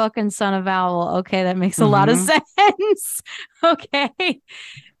 you're the fucking son of owl." Okay, that makes a lot of sense. Okay,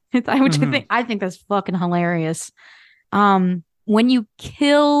 I think that's fucking hilarious. When you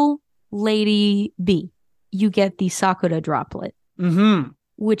kill Lady B, you get the Sakura droplet.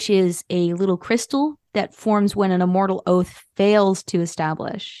 Which is a little crystal that forms when an immortal oath fails to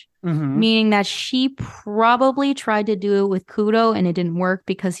establish. Meaning that she probably tried to do it with Kudo and it didn't work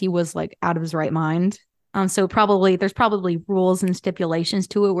because he was like out of his right mind. So there's probably rules and stipulations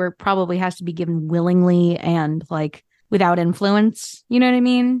to it where it probably has to be given willingly and like without influence. You know what I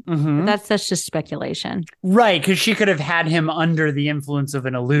mean? That's just speculation. Right, because she could have had him under the influence of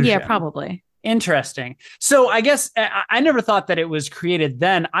an illusion. Yeah, probably. Interesting. So I guess I never thought that it was created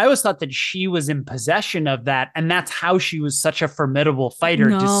then. I always thought that she was in possession of that. And that's how she was such a formidable fighter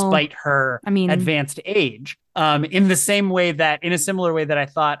despite her advanced age. In a similar way that I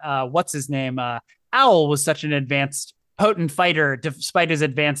thought, what's his name? Owl was such an advanced, potent fighter despite his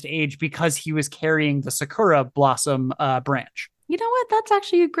advanced age because he was carrying the Sakura blossom branch. You know what? That's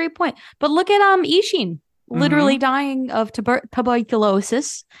actually a great point. But look at Ishin literally dying of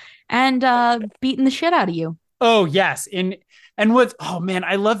tuberculosis and beating the shit out of you. Oh, yes. Oh man,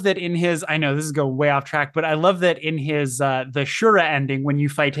 I love that in his, I know this is going way off track, but I love that in his the Shura ending, when you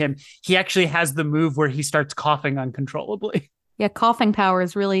fight him, he actually has the move where he starts coughing uncontrollably. Yeah, coughing power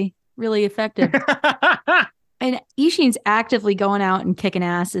is really, really effective. And Ishin's actively going out and kicking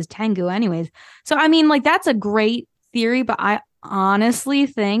ass as Tengu anyways. So I mean, like, that's a great theory, but I honestly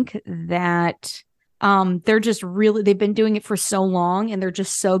think that they're just really, they've been doing it for so long and they're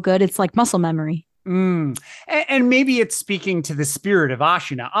just so good. It's like muscle memory. And maybe it's speaking to the spirit of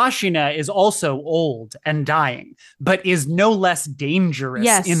Ashina. Ashina is also old and dying, but is no less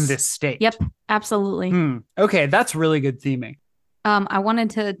dangerous in this state. Yep, absolutely. Okay, that's really good theming. I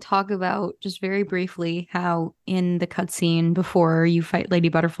wanted to talk about just very briefly how in the cutscene before you fight Lady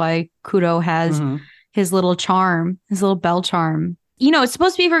Butterfly, Kudo has his little charm, his little bell charm. You know, it's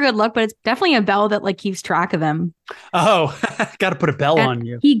supposed to be for good luck, but it's definitely a bell that like keeps track of him. Oh, got to put a bell on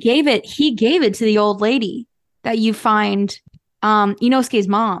you. He gave it to the old lady that you find, Inosuke's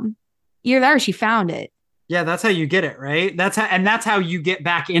mom. You're there, she found it. Yeah, that's how you get it, right? That's how you get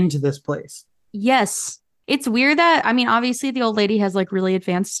back into this place. Yes. It's weird that, I mean, obviously the old lady has like really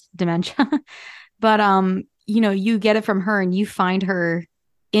advanced dementia, but you get it from her and you find her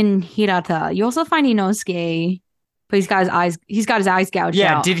in Hirata. You also find Inosuke, but he's got his eyes gouged out.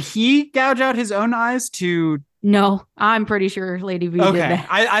 Yeah, did he gouge out his own eyes to... No, I'm pretty sure Lady V did that.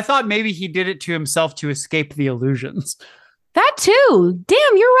 I thought maybe he did it to himself to escape the illusions. That too.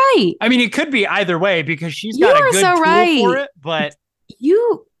 Damn, you're right. I mean, it could be either way because she's got a good tool for it, but...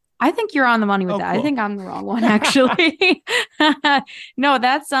 I think you're on the money with that. Cool. I think I'm the wrong one, actually. No,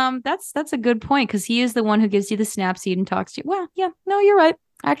 that's a good point because he is the one who gives you the snap seed and talks to you. Well, yeah, no, you're right.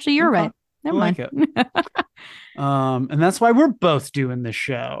 Actually, you're right. Never mind. Like it. And that's why we're both doing the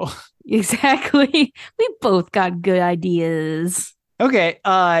show. Exactly. We both got good ideas. Okay.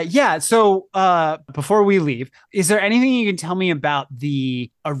 Yeah. So before we leave, is there anything you can tell me about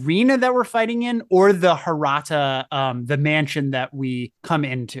the arena that we're fighting in or the Hirata, the mansion that we come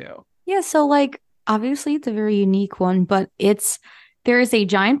into? Yeah. So like, obviously it's a very unique one, but there is a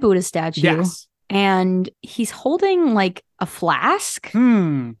giant Buddha statue. Yes. And he's holding like a flask.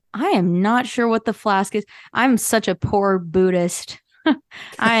 I am not sure what the flask is. I'm such a poor Buddhist.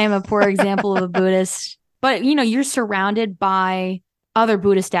 I am a poor example of a Buddhist. But, you're surrounded by other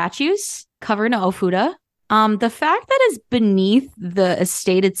Buddha statues covered in Ofuda. The fact that it's beneath the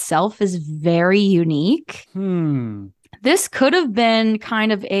estate itself is very unique. This could have been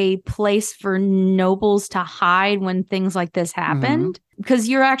kind of a place for nobles to hide when things like this happened. Because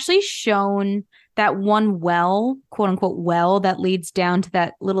you're actually shown that one well, quote unquote well, that leads down to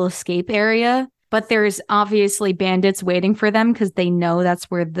that little escape area. But there's obviously bandits waiting for them because they know that's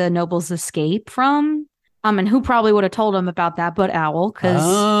where the nobles escape from. And who probably would have told them about that but Owl, because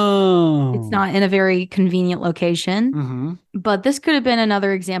it's not in a very convenient location. But this could have been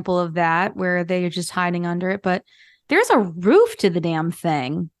another example of that, where they're just hiding under it. But there's a roof to the damn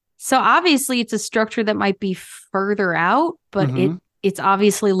thing. So obviously it's a structure that might be further out, but it's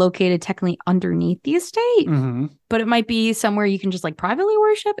obviously located technically underneath the estate. But it might be somewhere you can just like privately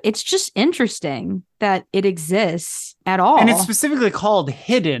worship. It's just interesting that it exists at all. And it's specifically called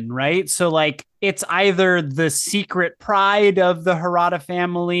hidden, right? So like it's either the secret pride of the Hirata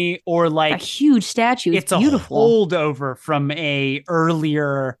family or like a huge statue. It's beautiful. A holdover from a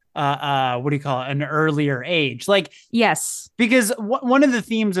earlier what do you call it? An earlier age. Like, yes, because one of the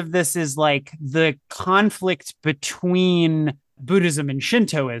themes of this is like the conflict between Buddhism and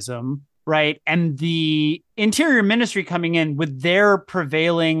Shintoism, right? And the interior ministry coming in with their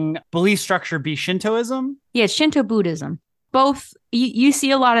prevailing belief structure be Shintoism. Yeah, Shinto Buddhism. Both, you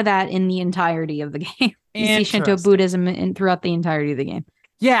see a lot of that in the entirety of the game. You see Shinto Buddhism throughout the entirety of the game.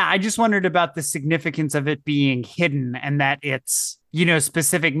 Yeah, I just wondered about the significance of it being hidden and that it's,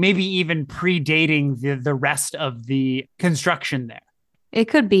 specific, maybe even predating the rest of the construction there. It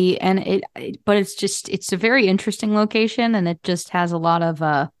could be, but it's a very interesting location, and it just has a lot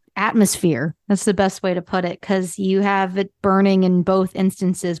of atmosphere. That's the best way to put it, because you have it burning in both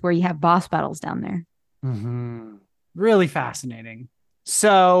instances where you have boss battles down there. Really fascinating.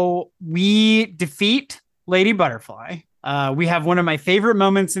 So we defeat Lady Butterfly. We have one of my favorite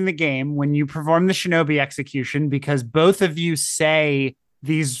moments in the game when you perform the shinobi execution, because both of you say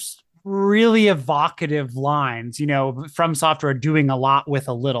these really evocative lines, From Software doing a lot with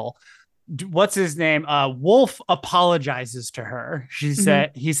a little. What's his name? Wolf apologizes to her.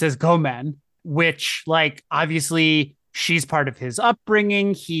 He says, "Gomen," which like obviously she's part of his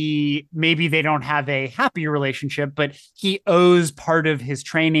upbringing. Maybe they don't have a happy relationship, but he owes part of his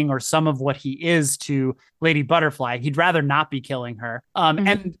training or some of what he is to Lady Butterfly. He'd rather not be killing her.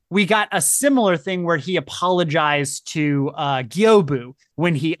 And we got a similar thing where he apologized to Gyobu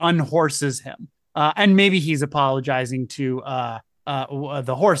when he unhorses him. And maybe he's apologizing to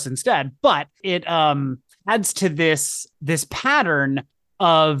the horse instead, but it adds to this pattern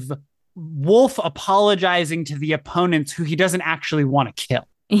of Wolf apologizing to the opponents who he doesn't actually want to kill.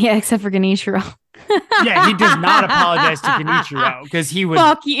 Yeah, except for Genichiro. Yeah, he does not apologize to Genichiro because he would.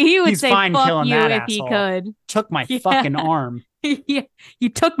 Fuck you. He would he's say fine fuck killing you that if asshole. he could. Took my fucking arm. Yeah, you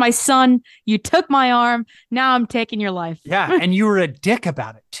took my son. You took my arm. Now I'm taking your life. Yeah, and you were a dick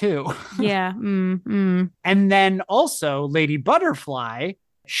about it too. Yeah. And then also Lady Butterfly,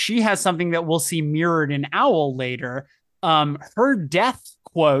 she has something that we'll see mirrored in Owl later. Her death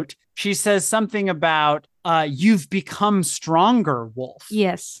quote, she says something about you've become stronger, Wolf.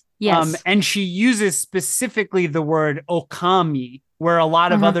 Yes. And she uses specifically the word okami, where a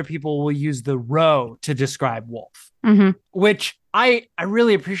lot of other people will use the ro to describe Wolf, which I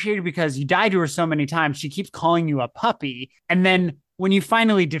really appreciated because you die to her so many times. She keeps calling you a puppy. And then when you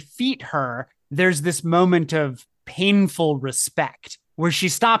finally defeat her, there's this moment of painful respect where she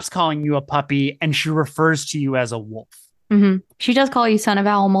stops calling you a puppy and she refers to you as a wolf. She does call you son of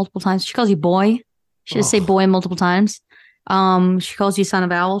owl multiple times. She calls you boy. She does say boy multiple times. She calls you son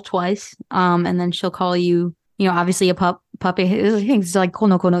of owl twice. And then she'll call you, obviously a puppy. I think it's like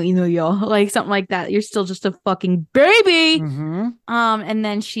kono kono inu yo, like something like that. You're still just a fucking baby. And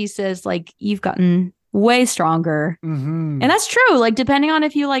then she says like you've gotten way stronger, and that's true. Like depending on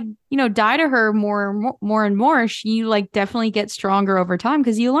if you die to her more and more, she like definitely gets stronger over time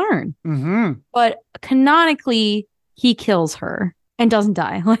because you learn. But canonically, he kills her and doesn't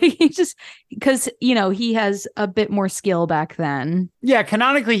die. Like he just because he has a bit more skill back then. Yeah,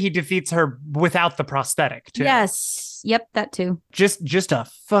 canonically he defeats her without the prosthetic too. Yes, yep, that too. Just a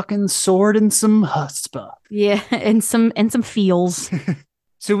fucking sword and some huspa. Yeah, and some feels.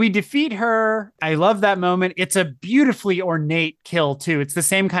 So we defeat her. I love that moment. It's a beautifully ornate kill too. It's the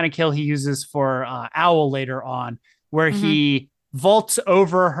same kind of kill he uses for Owl later on, where he vaults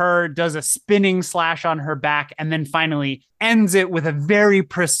over her, does a spinning slash on her back, and then finally ends it with a very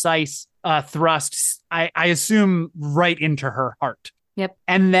precise thrust, I assume right into her heart. Yep.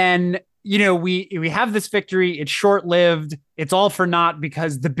 And then, we have this victory. It's short-lived. It's all for naught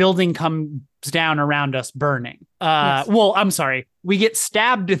because the building comes down around us burning. Yes. Well, I'm sorry. We get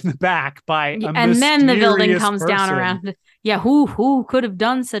stabbed in the back by a and then the building comes person. down around. Yeah, who could have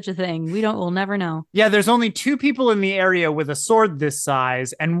done such a thing? We'll never know. Yeah, there's only 2 people in the area with a sword this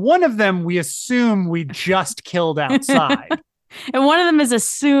size, and one of them we assume we just killed outside. And one of them is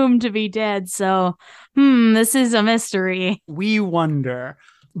assumed to be dead, so this is a mystery. We wonder.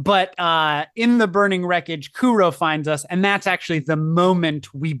 But in the burning wreckage, Kuro finds us, and that's actually the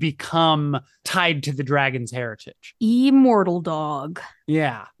moment we become tied to the dragon's heritage. Immortal dog.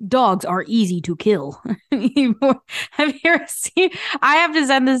 Yeah. Dogs are easy to kill. Have you ever seen? I have to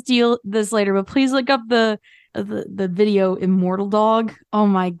send this to you this later, but please look up the video Immortal Dog. Oh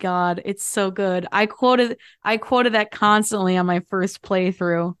my god, it's so good. I quoted that constantly on my first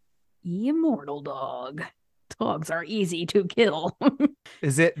playthrough. Immortal Dog. Dogs are easy to kill.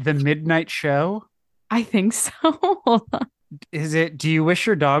 Is it The Midnight Show? I think so. Hold on. Is it, do you wish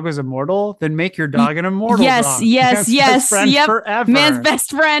your dog was immortal? Then make your dog an immortal dog. Yes. Best friend Yep. forever. Man's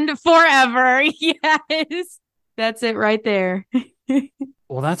best friend forever. Yes. That's it right there.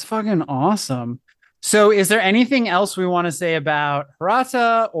 Well, that's fucking awesome. So is there anything else we want to say about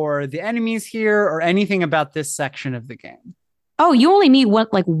Hirata or the enemies here or anything about this section of the game? Oh, you only meet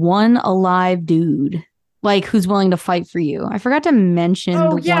one alive dude. Like, who's willing to fight for you. I forgot to mention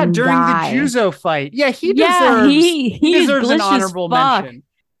during the Juzo fight. Yeah, he deserves an honorable mention.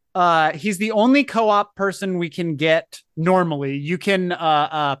 He's the only co-op person we can get normally. You can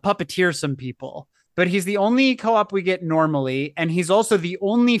puppeteer some people, but he's the only co-op we get normally, and he's also the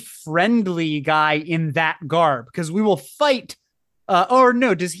only friendly guy in that garb, because we will fight. Or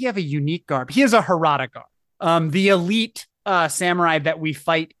no, does he have a unique garb? He has a Hirata garb. The elite samurai that we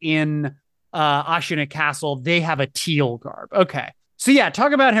fight in Ashina Castle, they have a teal garb. Okay. So yeah,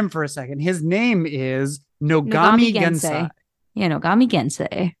 talk about him for a second. His name is Nogami Gensei. Yeah, Nogami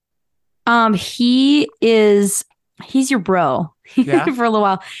Gensei. He's your bro. Yeah. For a little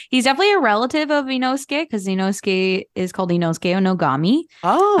while. He's definitely a relative of Inosuke because Inosuke is called Inosuke Nogami.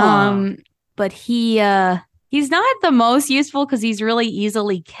 Oh. But he's not the most useful because he's really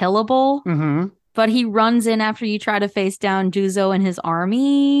easily killable. But he runs in after you try to face down Juzo and his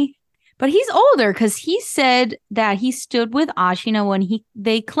army. But he's older because he said that he stood with Ashina when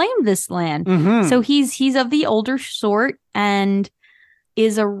they claimed this land. Mm-hmm. So he's of the older sort and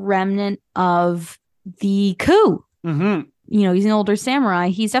is a remnant of the coup. Mm-hmm. You know, he's an older samurai.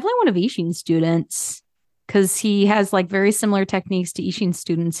 He's definitely one of Ishin's students because he has like very similar techniques to Ishin's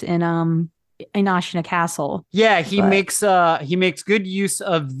students in Ashina Castle. Yeah, he makes good use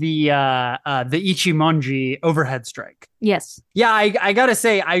of the Ichimonji overhead strike. Yes. Yeah, I gotta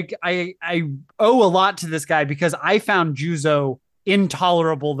say, I owe a lot to this guy because I found Juzo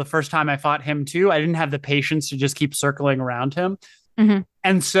intolerable the first time I fought him too. I didn't have the patience to just keep circling around him. Mm-hmm.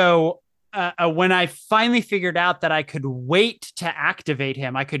 And so when I finally figured out that I could wait to activate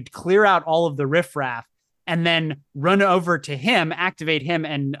him, I could clear out all of the riffraff and then run over to him, activate him,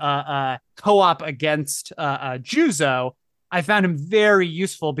 and co-op against Juzo. I found him very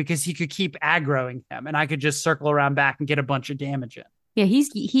useful because he could keep aggroing him, and I could just circle around back and get a bunch of damage in. Yeah,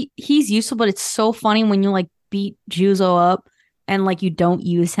 he's useful, but it's so funny when you like beat Juzo up and like you don't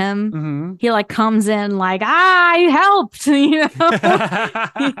use him. Mm-hmm. He like comes in like, I helped, you know.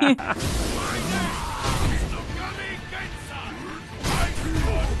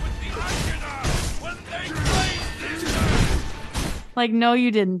 Like, no,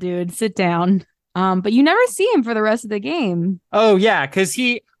 you didn't, dude. Sit down. But you never see him for the rest of the game. Oh, yeah, because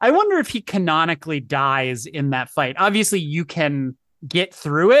I wonder if he canonically dies in that fight. Obviously, you can get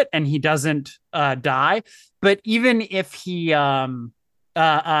through it and he doesn't die. But even if even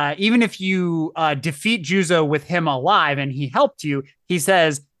if you defeat Juzo with him alive and he helped you, he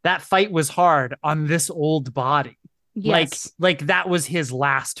says that fight was hard on this old body. Yes. Like that was his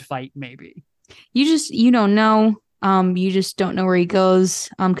last fight, maybe. You don't know. You just don't know where he goes.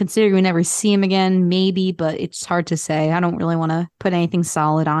 Considering we never see him again, maybe, but it's hard to say. I don't really want to put anything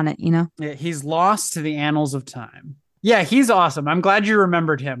solid on it, you know? Yeah, he's lost to the annals of time. Yeah, he's awesome. I'm glad you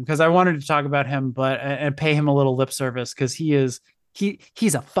remembered him because I wanted to talk about him, but and pay him a little lip service because he's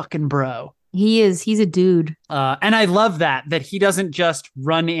a fucking bro. He is. He's a dude. And I love that he doesn't just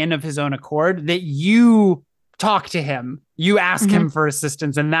run in of his own accord, that you talk to him, you ask him for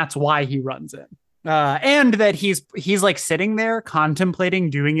assistance, and that's why he runs in. And that he's like sitting there contemplating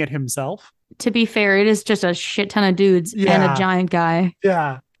doing it himself. To be fair, it is just a shit ton of dudes and a giant guy.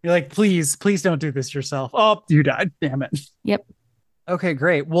 Yeah. You're like, please don't do this yourself. Oh, you died. Damn it. Yep. Okay,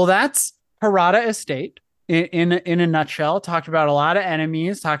 great. Well, that's Hirata Estate in a nutshell. Talked about a lot of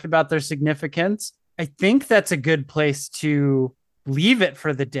enemies, talked about their significance. I think that's a good place to leave it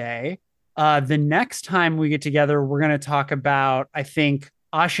for the day. The next time we get together, we're going to talk about, I think,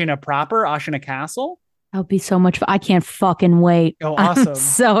 Ashina proper, Ashina Castle. That would be so much fun. I can't fucking wait. Oh, awesome. I'm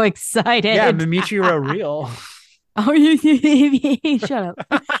so excited. Yeah, Mimichiro real. Oh, you shut up.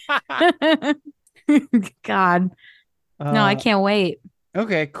 God. No, I can't wait.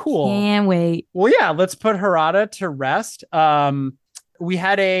 Okay, cool. Can't wait. Well, yeah, let's put Hirata to rest. We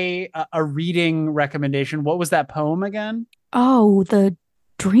had a reading recommendation. What was that poem again? Oh, the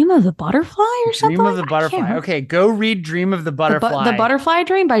Dream of the Butterfly or something? Dream of the Butterfly. Okay, go read Dream of the Butterfly. The Butterfly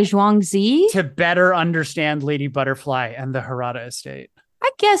Dream by Zhuangzi. To better understand Lady Butterfly and the Hirata Estate.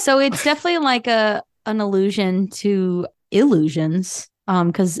 I guess so. It's definitely like an allusion to illusions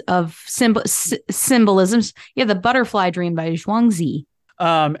because of symbolisms. Yeah, the Butterfly Dream by Zhuangzi.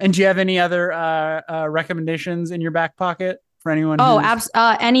 And do you have any other recommendations in your back pocket for anyone?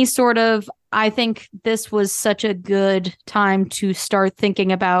 Any sort of. I think this was such a good time to start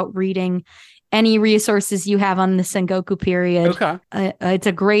thinking about reading any resources you have on the Sengoku period. Okay.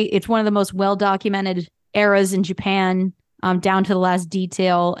 It's one of the most well-documented eras in Japan, down to the last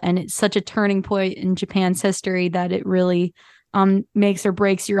detail. And it's such a turning point in Japan's history that it really makes or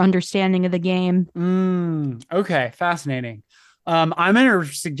breaks your understanding of the game. Okay. Fascinating. I'm going to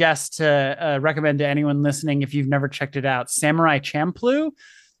suggest to recommend to anyone listening, if you've never checked it out, Samurai Champloo.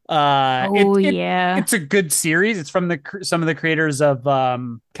 It's a good series. It's from some of the creators of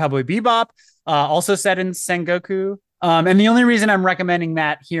Cowboy Bebop, also set in Sengoku. And the only reason I'm recommending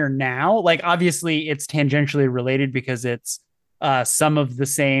that here now, like obviously it's tangentially related because it's some of the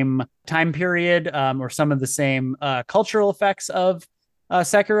same time period or some of the same cultural effects of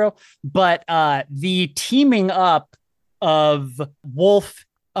Sekiro, but the teaming up of Wolf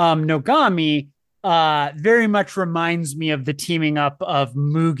Nogami very much reminds me of the teaming up of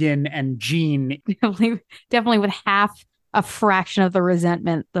Mugen and Jean. Definitely with half a fraction of the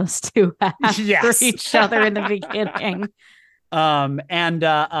resentment those two have for each other in the beginning. And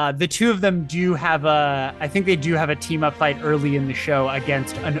the two of them do have I think they do have a team up fight early in the show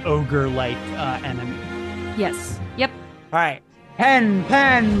against an ogre-like enemy. Yes. Yep. All right. Pen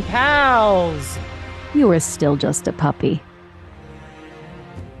pals. You were still just a puppy.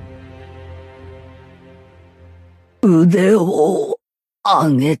 腕を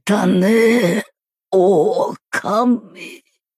上げたね、狼。